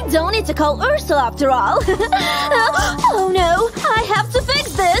 Anyway, don't need to call Ursula after all. Oh no! I have to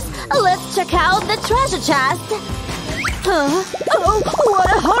fix this! Let's check out the treasure chest! Oh, what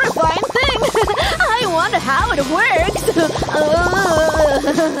a horrifying thing! I wonder how it works!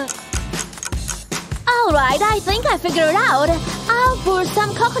 Alright, I think I figured it out. I'll pour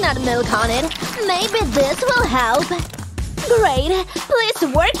some coconut milk on it. Maybe this will help. Great. Please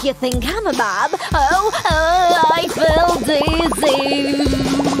work, you think I'm a Bob. Oh, I feel dizzy.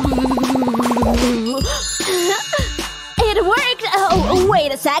 It worked! Oh,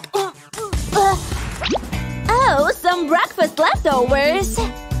 wait a sec. Oh, some breakfast leftovers.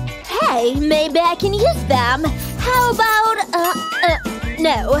 Hey, maybe I can use them. How about…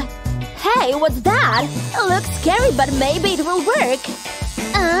 no. Hey, what's that? It looks scary, but maybe it will work.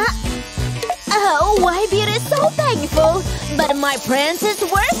 Oh, why beauty is so painful? But my prince is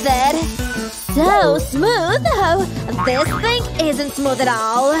worth it. So smooth. Oh, this thing isn't smooth at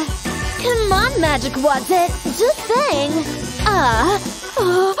all. Come on, magic, what's it? Just think.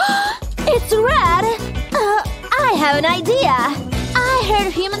 It's red. I have an idea. I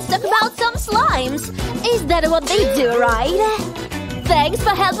heard humans talk about some slimes. Is that what they do, right? Thanks for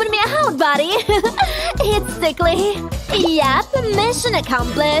helping me out, buddy. It's tickly. Yep, mission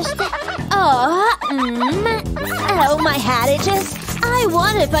accomplished. Oh, my head itches. I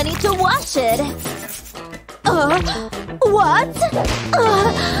wonder if I need to wash it. What?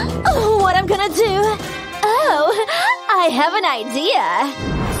 What I'm gonna do? Oh, I have an idea.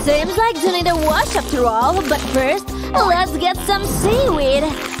 Seems like you need a wash after all, but first, let's get some seaweed.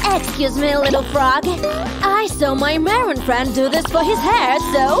 Excuse me, little frog. I saw my maroon friend do this for his hair,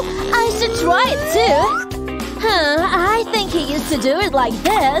 so I should try it too. I think he used to do it like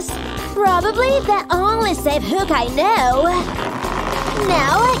this. Probably the only safe hook I know.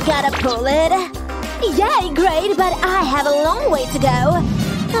 Now I gotta pull it. Yay, great, but I have a long way to go.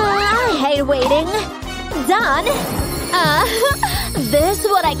 I hate waiting. Done. This is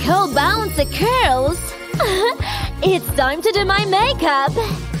what I call bouncy curls. It's time to do my makeup.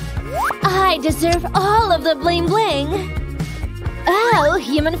 I deserve all of the bling bling. Oh,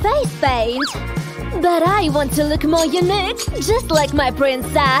 human face paint. But I want to look more unique, just like my prince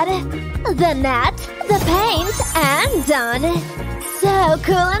said. The net, the paint, and done. So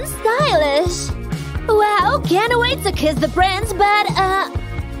cool and stylish. Wow, can't wait to kiss the prince, but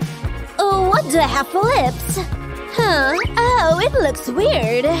what do I have for lips? Oh, it looks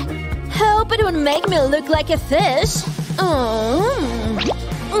weird. Hope it would make me look like a fish.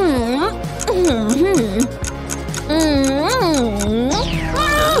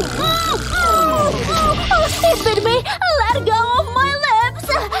 It bit me! Let go of my lips!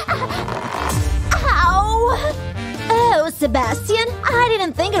 Ow! Oh, Sebastian, I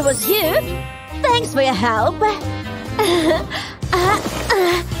didn't think it was you. Thanks for your help.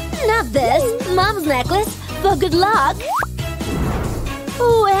 Not this. Mom's necklace. For good luck.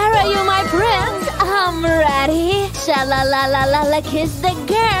 Where are you, my prince? I'm ready. Sha-la-la-la-la-la, kiss the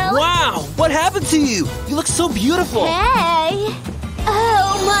girl. Wow! What happened to you? You look so beautiful. Hey!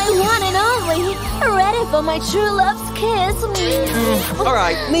 Oh, my one and only. Ready for my true love's kiss.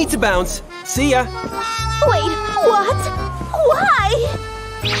 Alright, need to bounce. See ya. Wait, what? Why?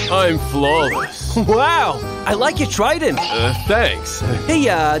 I'm flawless. Wow! I like your trident. Thanks. Hey,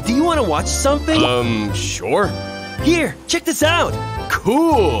 do you want to watch something? Sure. Here, check this out.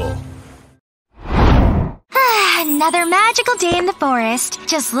 Cool. Another magical day in the forest.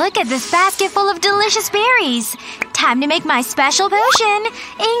 Just look at this basket full of delicious berries. Time to make my special potion.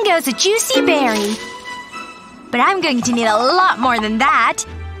 In goes a juicy berry. But I'm going to need a lot more than that.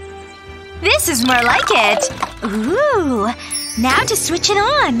 This is more like it. Ooh. Now to switch it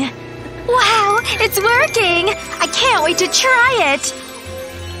on. Wow, it's working! I can't wait to try it.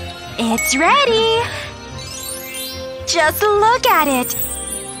 It's ready. Just look at it.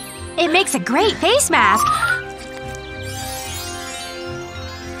 It makes a great face mask.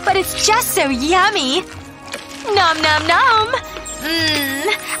 But it's just so yummy. Nom nom nom.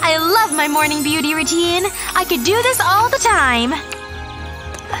 I love my morning beauty routine. I could do this all the time.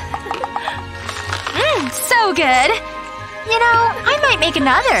 So good. You know, I might make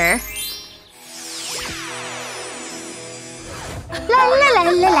another. La la la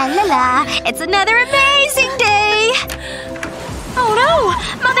la la la la. It's another amazing day. Oh no!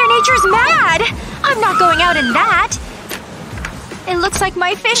 Mother Nature's mad! I'm not going out in that. It looks like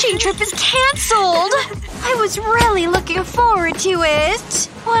my fishing trip is cancelled. I was really looking forward to it.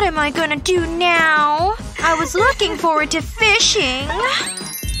 What am I gonna do now? I was looking forward to fishing.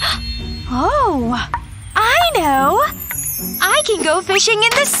 Oh. I know! I can go fishing in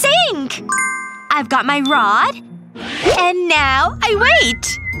the sink! I've got my rod. And now I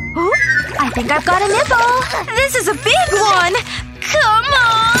wait. Oh, I think I've got a nibble. This is a big one! Come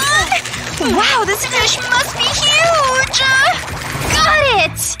on! Wow, this fish must be huge! Got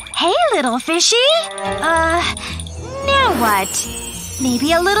it! Hey, little fishy. Now what?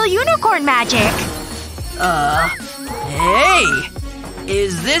 Maybe a little unicorn magic. Hey!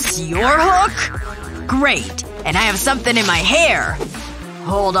 Is this your hook? Great. And I have something in my hair.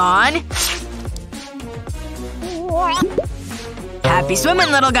 Hold on. Happy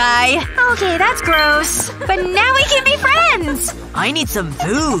swimming, little guy. Okay, that's gross. But now we can be friends! I need some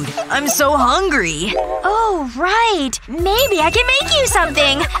food. I'm so hungry. Oh, right. Maybe I can make you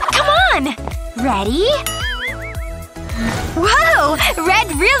something. Come on! Ready? Whoa!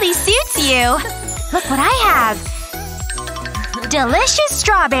 Red really suits you! Look what I have. Delicious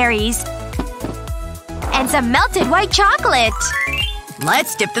strawberries. And some melted white chocolate.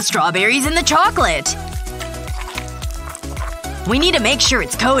 Let's dip the strawberries in the chocolate. We need to make sure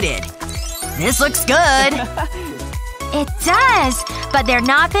it's coated. This looks good. It does! But they're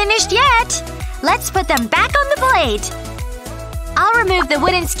not finished yet. Let's put them back on the plate. I'll remove the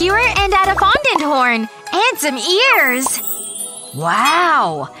wooden skewer and add a fondant horn. And some ears.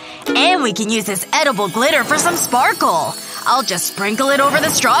 Wow! And we can use this edible glitter for some sparkle. I'll just sprinkle it over the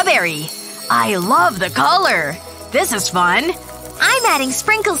strawberry. I love the color. This is fun. I'm adding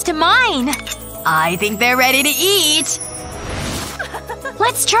sprinkles to mine. I think they're ready to eat.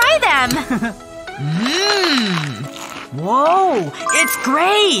 Let's try them. Mmm. Whoa! It's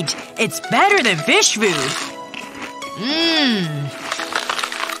great! It's better than fish food. Mmm.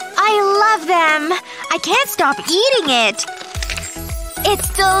 I love them. I can't stop eating it. It's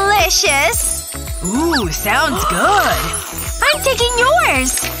delicious. Ooh, sounds good. I'm taking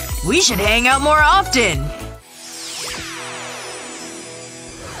yours. We should hang out more often.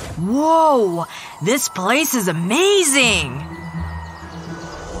 Whoa! This place is amazing!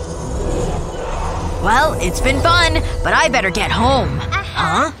 Well, it's been fun, but I better get home.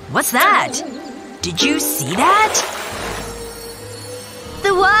 Huh? What's that? Did you see that?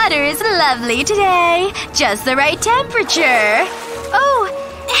 The water is lovely today. Just the right temperature. Oh,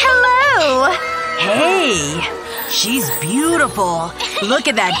 hello! Hey! She's beautiful. Look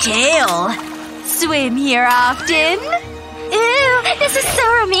at that tail. Swim here often? Ew, this is so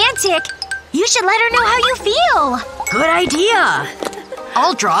romantic. You should let her know how you feel. Good idea.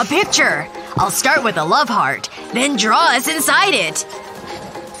 I'll draw a picture. I'll start with a love heart, then draw us inside it.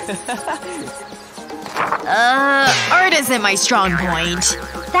 Art isn't my strong point.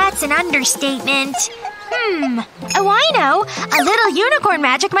 That's an understatement. Oh, I know. A little unicorn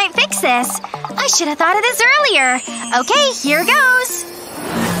magic might fix this. I should have thought of this earlier. Okay, here goes.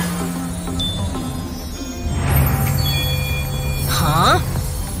 Huh?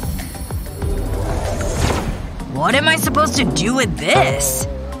 What am I supposed to do with this?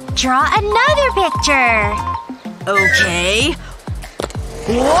 Draw another picture. Okay.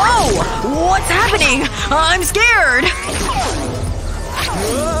 Whoa! What's happening? I'm scared!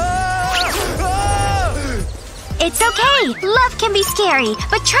 It's okay. Love can be scary,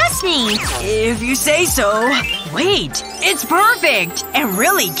 but trust me. If you say so. Wait. It's perfect! And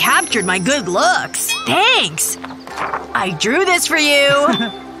really captured my good looks. Thanks! I drew this for you.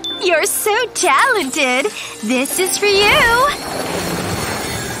 You're so talented. This is for you.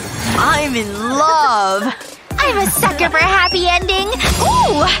 I'm in love. I'm a sucker for a happy ending.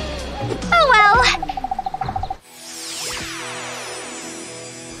 Ooh! Oh well.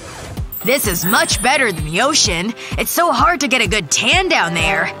 This is much better than the ocean. It's so hard to get a good tan down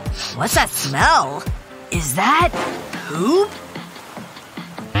there. What's that smell? Is that… poop?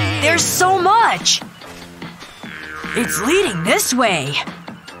 There's so much! It's leading this way.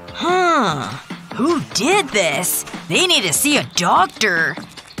 Who did this? They need to see a doctor.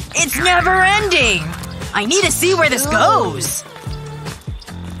 It's never ending! I need to see where this goes.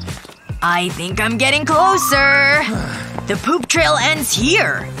 I think I'm getting closer. The poop trail ends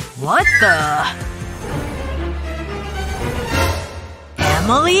here. What the…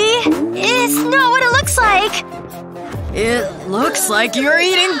 Emily? It's not what it looks like. It looks like you're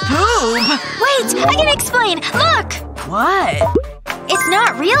eating poop. Wait, I can explain. Look! What? It's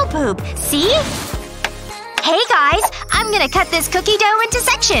not real poop. See? Hey guys, I'm gonna cut this cookie dough into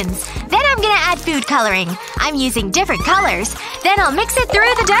sections. Then I'm gonna add food coloring. I'm using different colors. Then I'll mix it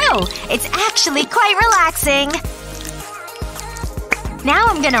through the dough. It's actually quite relaxing. Now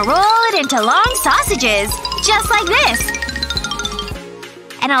I'm gonna roll it into long sausages. Just like this.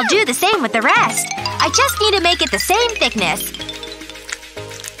 And I'll do the same with the rest. I just need to make it the same thickness.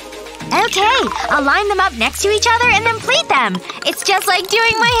 Okay, I'll line them up next to each other and then pleat them. It's just like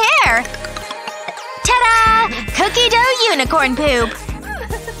doing my hair. Ta-da! Cookie dough unicorn poop.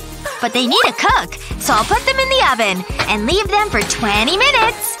 But they need to cook, so I'll put them in the oven and leave them for 20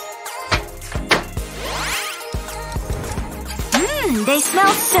 minutes. They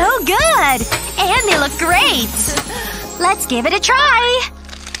smell so good! And they look great! Let's give it a try!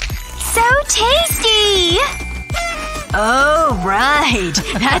 So tasty! Oh, right.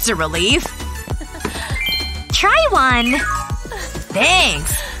 That's a relief. Try one.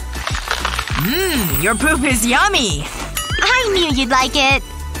 Thanks. Your poop is yummy. I knew you'd like it.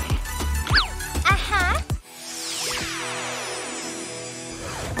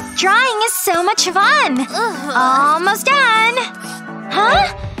 Drawing is so much fun. Almost done. Huh?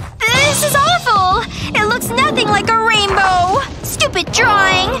 This is awful! It looks nothing like a rainbow! Stupid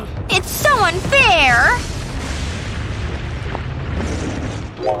drawing! It's so unfair!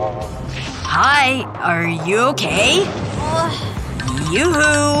 Hi, are you okay?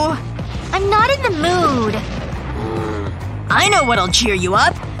 Yoo-hoo! I'm not in the mood. I know what'll cheer you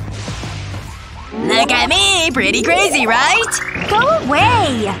up. Look at me! Pretty crazy, right? Go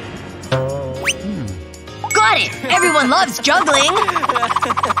away! Got it! Everyone loves juggling!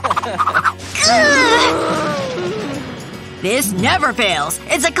 This never fails.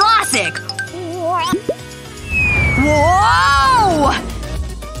 It's a classic! Whoa!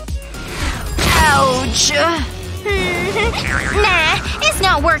 Ouch! Nah, it's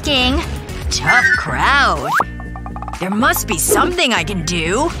not working. Tough crowd. There must be something I can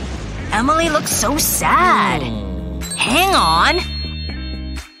do. Emily looks so sad. Hang on.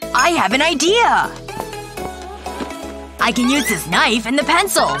 I have an idea! I can use this knife and the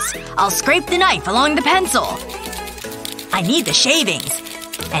pencils. I'll scrape the knife along the pencil. I need the shavings.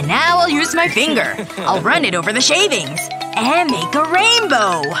 And now I'll use my finger. I'll run it over the shavings. And make a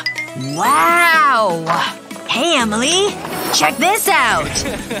rainbow. Wow! Hey, Emily. Check this out.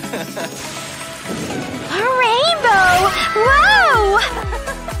 A rainbow! Whoa!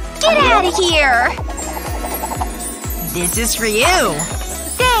 Get out of here! This is for you.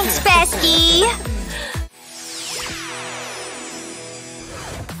 Thanks, bestie!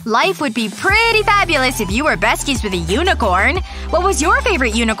 Life would be pretty fabulous if you were besties with a unicorn. What was your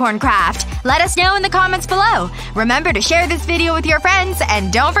favorite unicorn craft? Let us know in the comments below. Remember to share this video with your friends,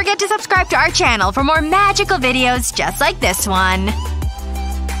 and don't forget to subscribe to our channel for more magical videos just like this one.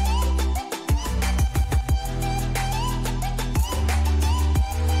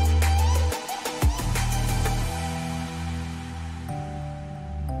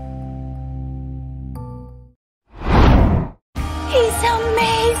 He's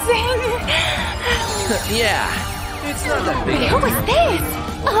amazing! Yeah. It's not that big. Who is this?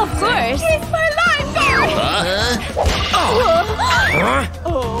 Of course. It's my lifeguard!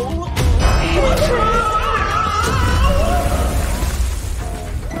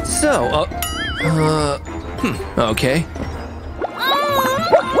 So, okay.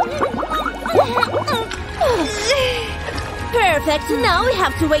 Perfect. Now we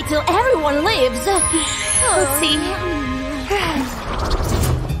have to wait till everyone leaves. Let's see.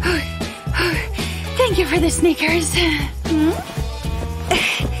 Thank you for the sneakers.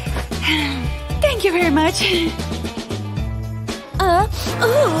 Thank you very much. I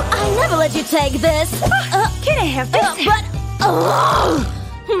never let you take this. Can I have this?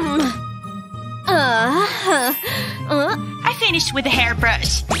 I finished with the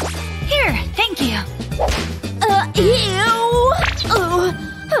hairbrush. Here, thank you. Ew.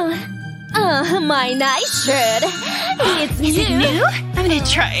 My nice shirt. It's Is it new? I'm gonna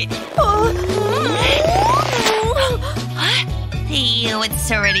try it. Ew,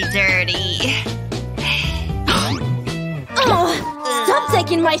 it's already dirty. Stop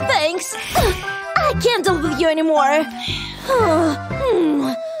taking my things. I can't deal with you anymore.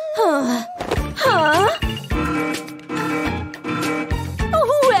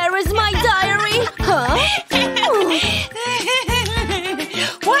 Where is my diary?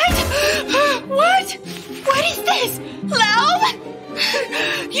 What? What is this? Love?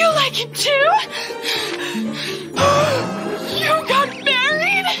 You like him too? You got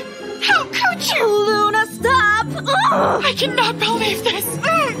married? How could you? Luna, stop! I cannot believe this.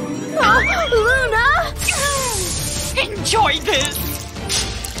 Luna! Enjoy this.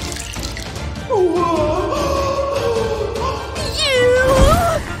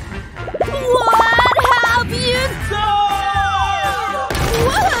 What have you done?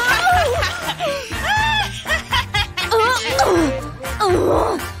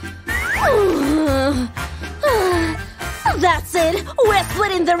 That's it. We're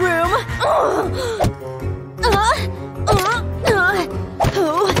splitting the room.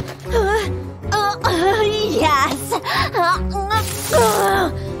 Yes.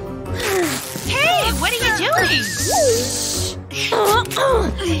 Hey, what are you doing?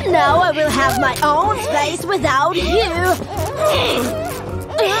 Now I will have my own space without you.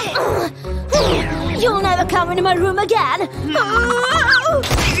 You'll never come into my room again.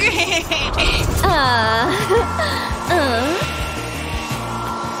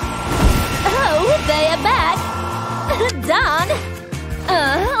 Oh, they are back! Done!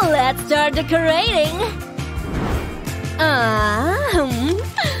 Let's start decorating!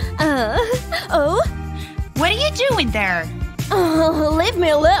 Oh? What are you doing there? Leave me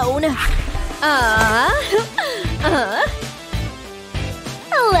alone!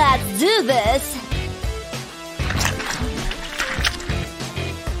 Let's do this!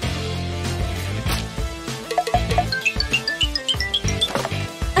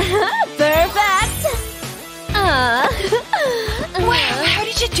 Perfect! Wow, how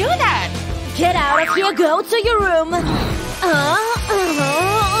did you do that? Get out of here, go to your room!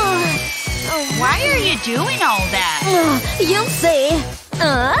 Why are you doing all that? You'll see!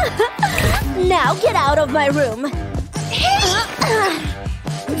 Now get out of my room!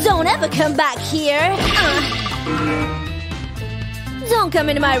 Don't ever come back here! Don't come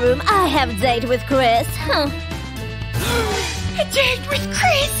into my room, I have a date with Chris. A date with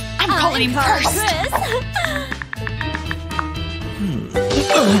Chris? I'm calling him first. Chris.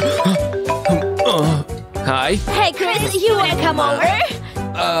 Hi. Hey Chris, you wanna come over?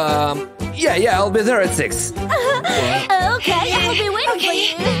 Yeah, I'll be there at 6. Okay, I'll be waiting for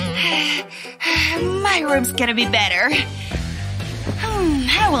you. My room's gonna be better.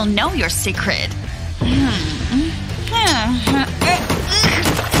 I will know your secret.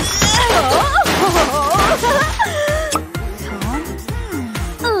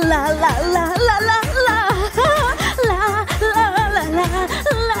 La la la la la la la la la la la.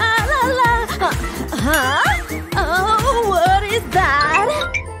 Huh? Oh, what is that?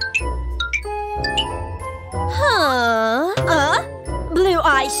 Blue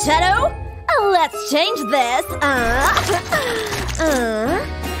eyeshadow? Let's change this.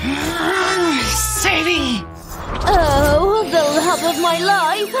 Sadie! Oh, the love of my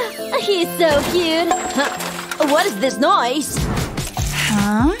life. He's so cute. What is this noise?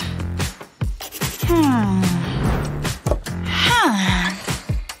 Huh?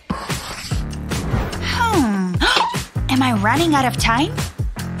 Am I running out of time?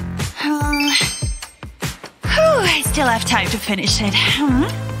 I still have time to finish it.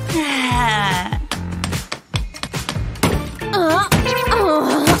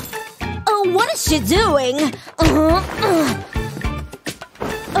 What is she doing?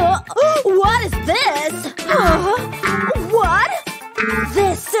 What is this? What?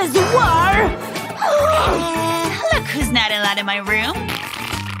 This is war! Look who's not allowed in my room.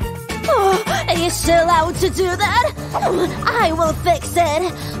 Is she allowed to do that? I will fix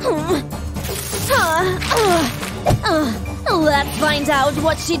it. Let's find out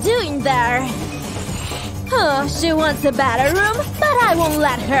what she's doing there. She wants a better room, but I won't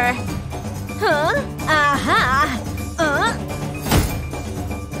let her.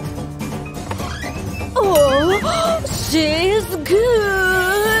 Oh, she's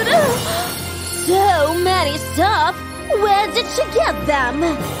good. So many stuff. Where did she get them?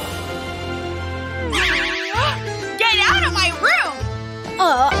 Get out of my room!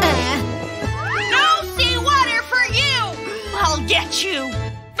 No seawater for you! I'll get you!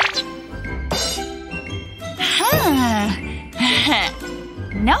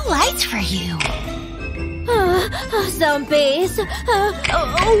 No lights for you. Some peace.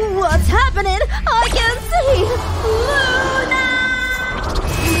 What's happening? I can't see.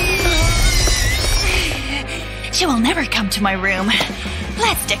 Luna! She will never come to my room.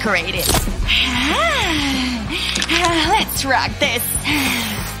 Let's decorate it. Let's rock this.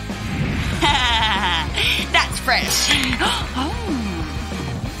 That's fresh.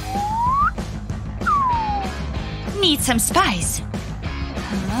 Need some spice.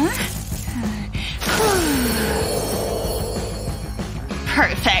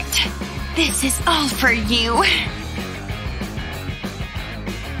 Perfect. This is all for you.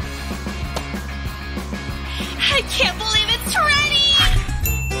 I can't believe it's ready!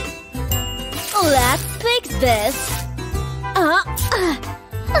 Let's fix this.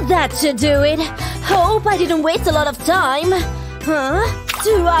 That should do it. Hope I didn't waste a lot of time.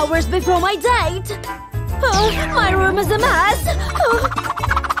 2 hours before my date. My room is a mess.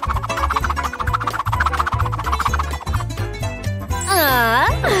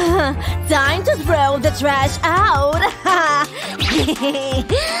 Time to throw the trash out.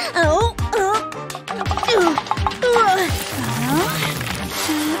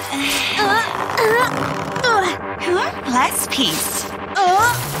 Last piece.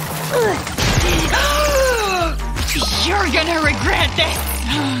 You're gonna regret this.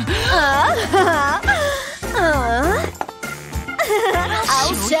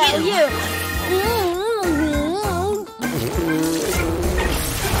 I'll show you.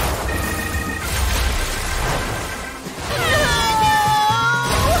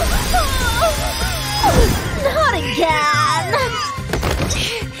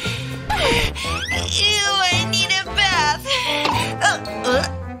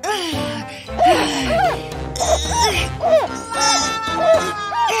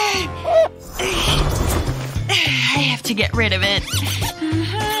 get rid of it.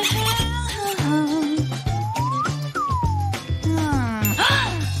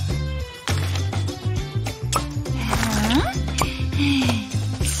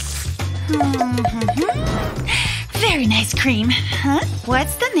 Very nice cream. Huh?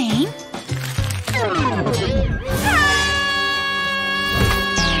 What's the name?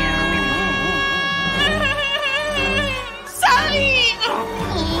 Sorry!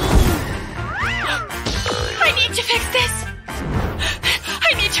 I need to fix this. I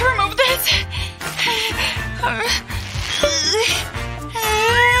need to remove this.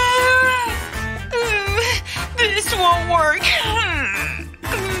 This won't work.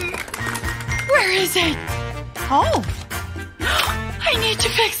 Where is it? Oh. I need to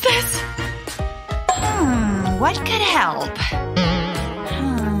fix this. What could help?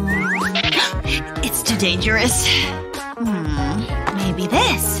 It's too dangerous. Maybe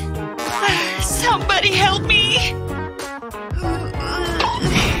this. Somebody help me.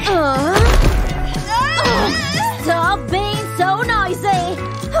 Stop being so noisy!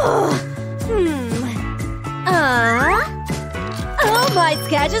 Oh, my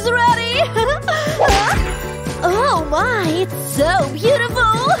sketch is ready! Oh my, it's so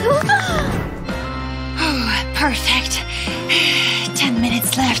beautiful! Perfect. 10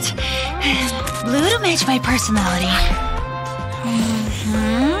 minutes left. Blue to match my personality.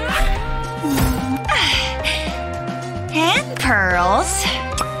 And pearls.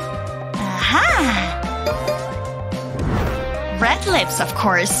 Aha! Red lips, of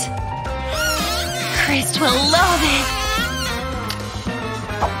course. Chris will love it.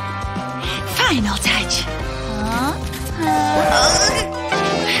 Final touch.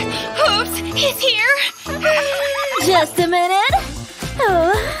 Oops, he's here. Just a minute.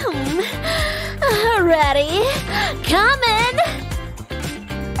 Ready? Come in.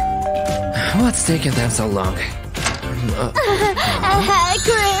 What's taking them so long? Hey,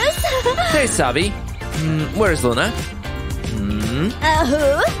 Chris. Hey, Sabi. Where's Luna?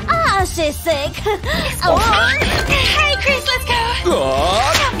 She's sick. Hey, Chris, let's go.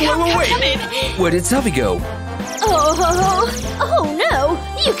 Wait. Where did Sabi go? Oh no!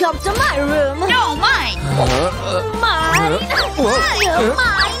 You come to my room. No, mine. Mine.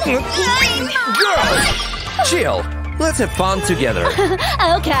 Girls! Chill. Let's have fun together.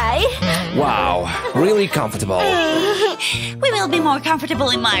 Okay. Wow. Really comfortable. We will be more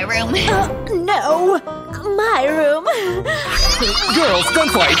comfortable in my room. No. My room. Girls, don't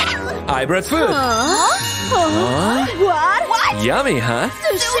fight. I brought food. What? Yummy, huh?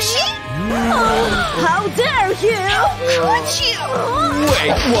 Sushi? How dare you! Would you?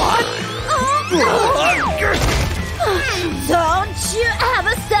 Wait, what? Don't you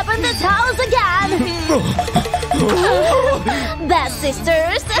ever step in this house again! Best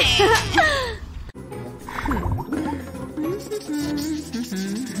sisters!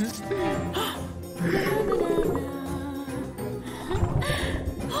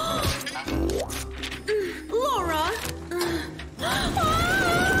 Laura!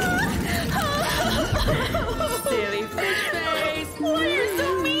 Silly fish face! Why are you so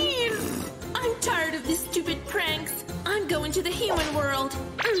mean? I'm tired of these stupid pranks. I'm going to the human world.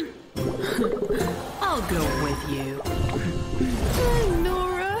 I'll go with you. Hi,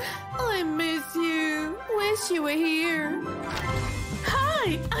 Nora. I miss you. Wish you were here.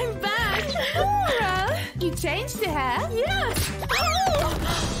 Hi, I'm back. Nora! You changed the hair? Yes. Oh.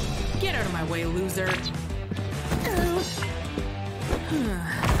 Get out of my way, loser.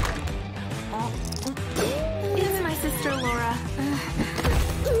 It's my sister, Laura.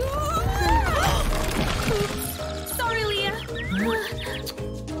 Sorry, Leah.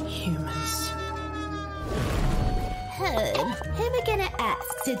 Humans. Who are we gonna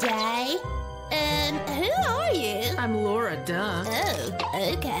ask today? Who are you? I'm Laura, duh.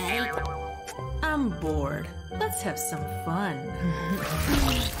 Oh, okay. I'm bored. Let's have some fun.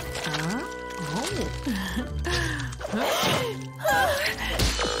 Huh? Oh.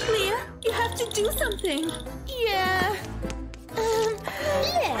 Leah, you have to do something. Yeah.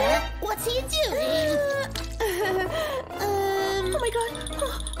 Yeah, what's he doing? Oh my god.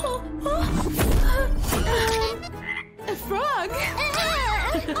 A frog.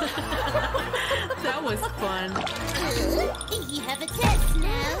 That was fun. You have a test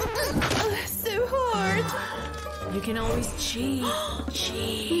now. So hard. You can always cheat.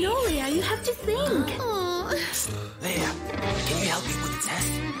 Cheat. No, Leah, you have to think. Leah, can you help me with the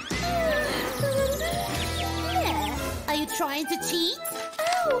test? Yeah. Are you trying to cheat?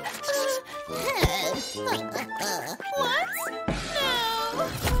 Oh. What? No.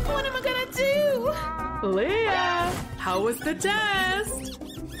 What am I gonna do? Leah, how was the test?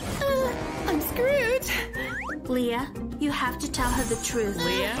 I'm screwed. Leah, You have to tell her the truth.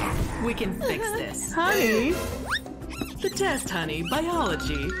 Leah, we can fix this. Honey! The test, honey.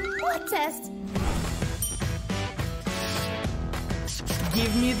 Biology. What test?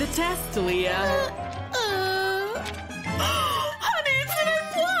 Give me the test, Leah. Honey, it's an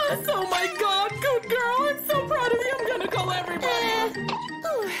A+! Oh my god, good girl! I'm so proud of you! I'm gonna call everybody!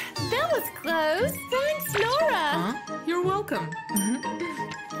 That was close. Thanks, Laura. Huh? You're welcome.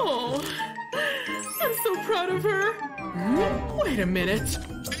 Oh, I'm so proud of her. Wait a minute.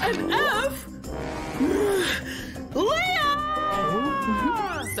 An F? Leah!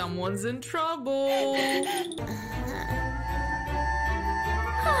 Someone's in trouble.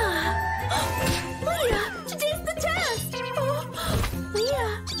 Leah, today's the test.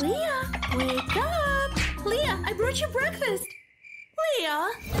 Leah, wake up. Leah, I brought you breakfast. Leah.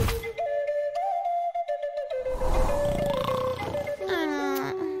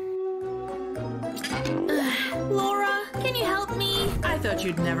 Laura, can you help me? I thought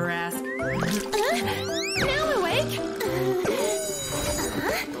you'd never ask. Now awake.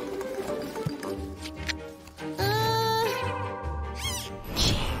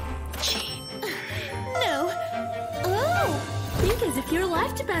 No. Oh, think as if your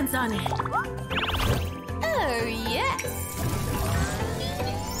life depends on it. Oh, yes.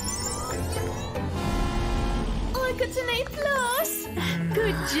 I got an A+.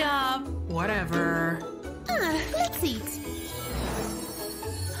 Good job. Whatever. Let's eat.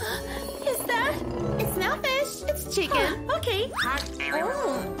 Is that? It's not fish. It's chicken. Okay.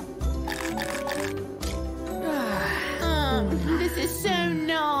 This is so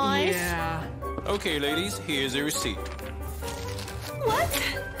nice. Yeah. Okay, ladies, here's a receipt. What?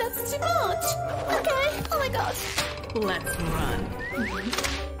 That's too much. Okay. Oh my god. Let's run.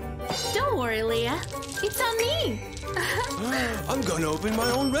 Don't worry, Leah. It's on me. I'm gonna open my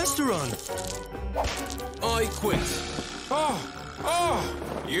own restaurant. I quit. Oh,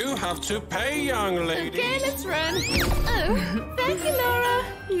 you have to pay, young lady. Okay, let's run. Oh, thank you, Laura.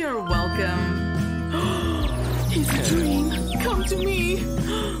 You're welcome. It's a dream. Come to me.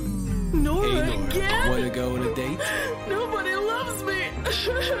 Nora, Hey, Nora, again? wanna go on a date? Nobody loves me.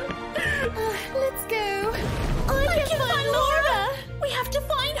 Let's go. I can find Laura. We have to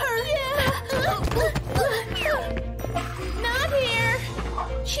find her. Yeah. Not here.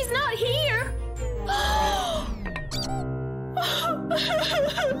 She's not here.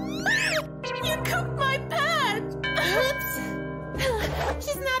 You cooked my pet. Oops.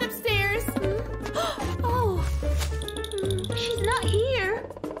 She's not upstairs. Oh. She's not here.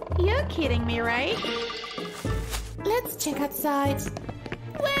 You're kidding me, right? Let's check outside.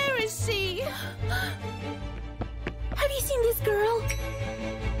 Where is she? Have you seen this girl?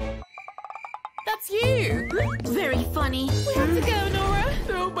 That's you. Very funny. We have to go, Nora.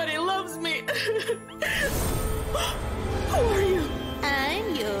 Nobody loves me. Who are you?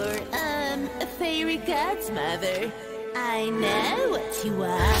 I'm your, fairy godmother. I know what you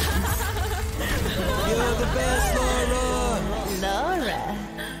want. You're the best, Laura! Laura,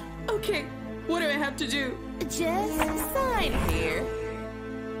 Okay, what do I have to do? just sign here.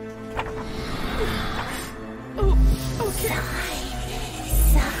 Oh, okay.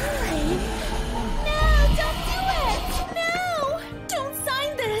 Sign. No, don't do it. No, don't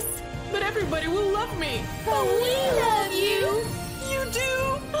sign this. But everybody will love me. But we love you. You do?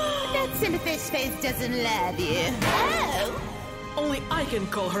 That silverfish face doesn't love you. Oh! Only I can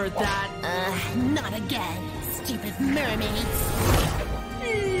call her that. Not again, stupid mermaids.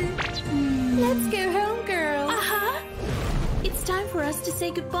 Let's go home, girls. It's time for us to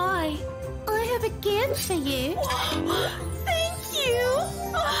say goodbye. I have a gift for you. Thank you.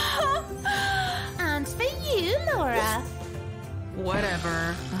 And for you, Laura.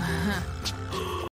 Whatever.